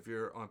 Listen, if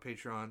you're on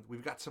Patreon,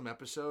 we've got some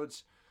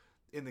episodes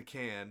in the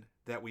can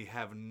that we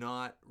have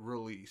not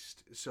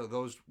released. So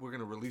we're going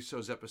to release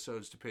those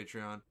episodes to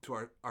Patreon,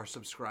 to our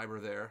subscriber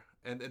there.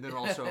 And then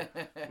also,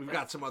 we've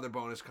got some other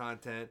bonus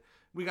content.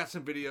 We got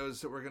some videos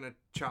that we're going to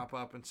chop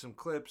up and some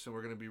clips, and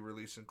we're going to be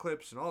releasing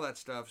clips and all that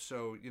stuff.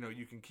 So,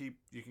 you can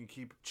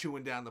keep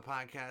chewing down the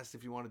podcast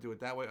if you want to do it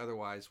that way.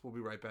 Otherwise, we'll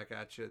be right back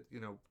at you.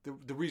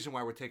 The reason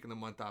why we're taking the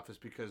month off is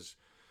because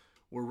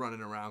we're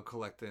running around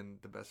collecting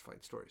the best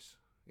fight stories,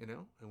 and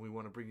we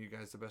want to bring you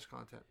guys the best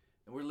content.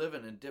 And we're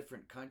living in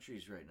different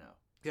countries right now.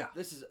 Yeah.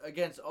 This is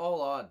against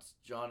all odds.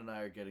 John and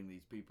I are getting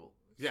these people.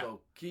 Yeah. So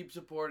keep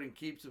supporting,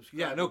 keep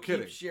subscribing. Yeah, no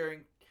kidding. Keep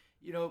sharing.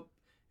 If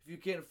you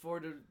can't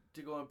afford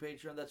to go on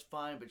Patreon, that's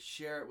fine, but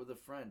share it with a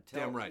friend.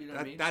 Damn right. You know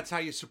what I mean? That's how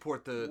you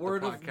support the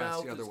Word podcast of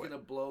mouth the other is way. going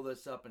to blow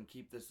this up and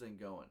keep this thing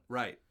going.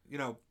 Right.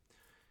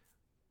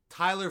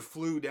 Tyler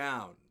flew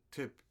down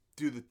to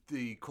do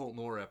the Colton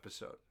Orr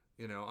episode,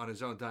 on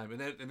his own time.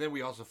 And then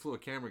we also flew a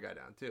camera guy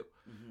down too,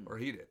 or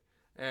he did.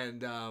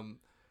 And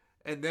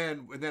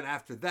then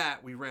after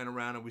that, we ran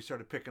around and we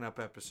started picking up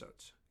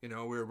episodes. We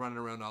were running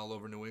around all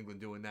over New England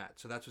doing that.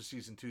 So that's what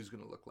season 2 is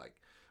going to look like.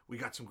 We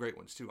got some great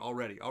ones too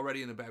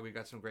already in the bag. We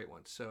got some great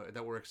ones. So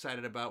that we're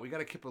excited about. We got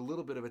to keep a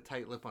little bit of a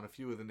tight lip on a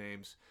few of the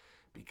names,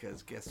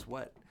 because guess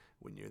what?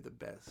 When you're the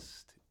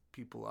best,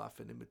 people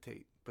often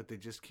imitate, but they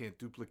just can't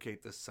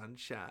duplicate the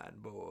Sunshine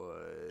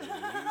Boys.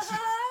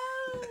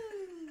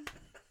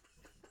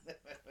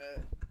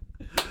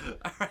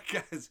 All right,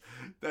 guys,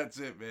 that's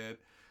it, man.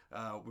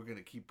 We're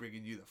gonna keep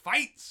bringing you the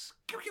fights.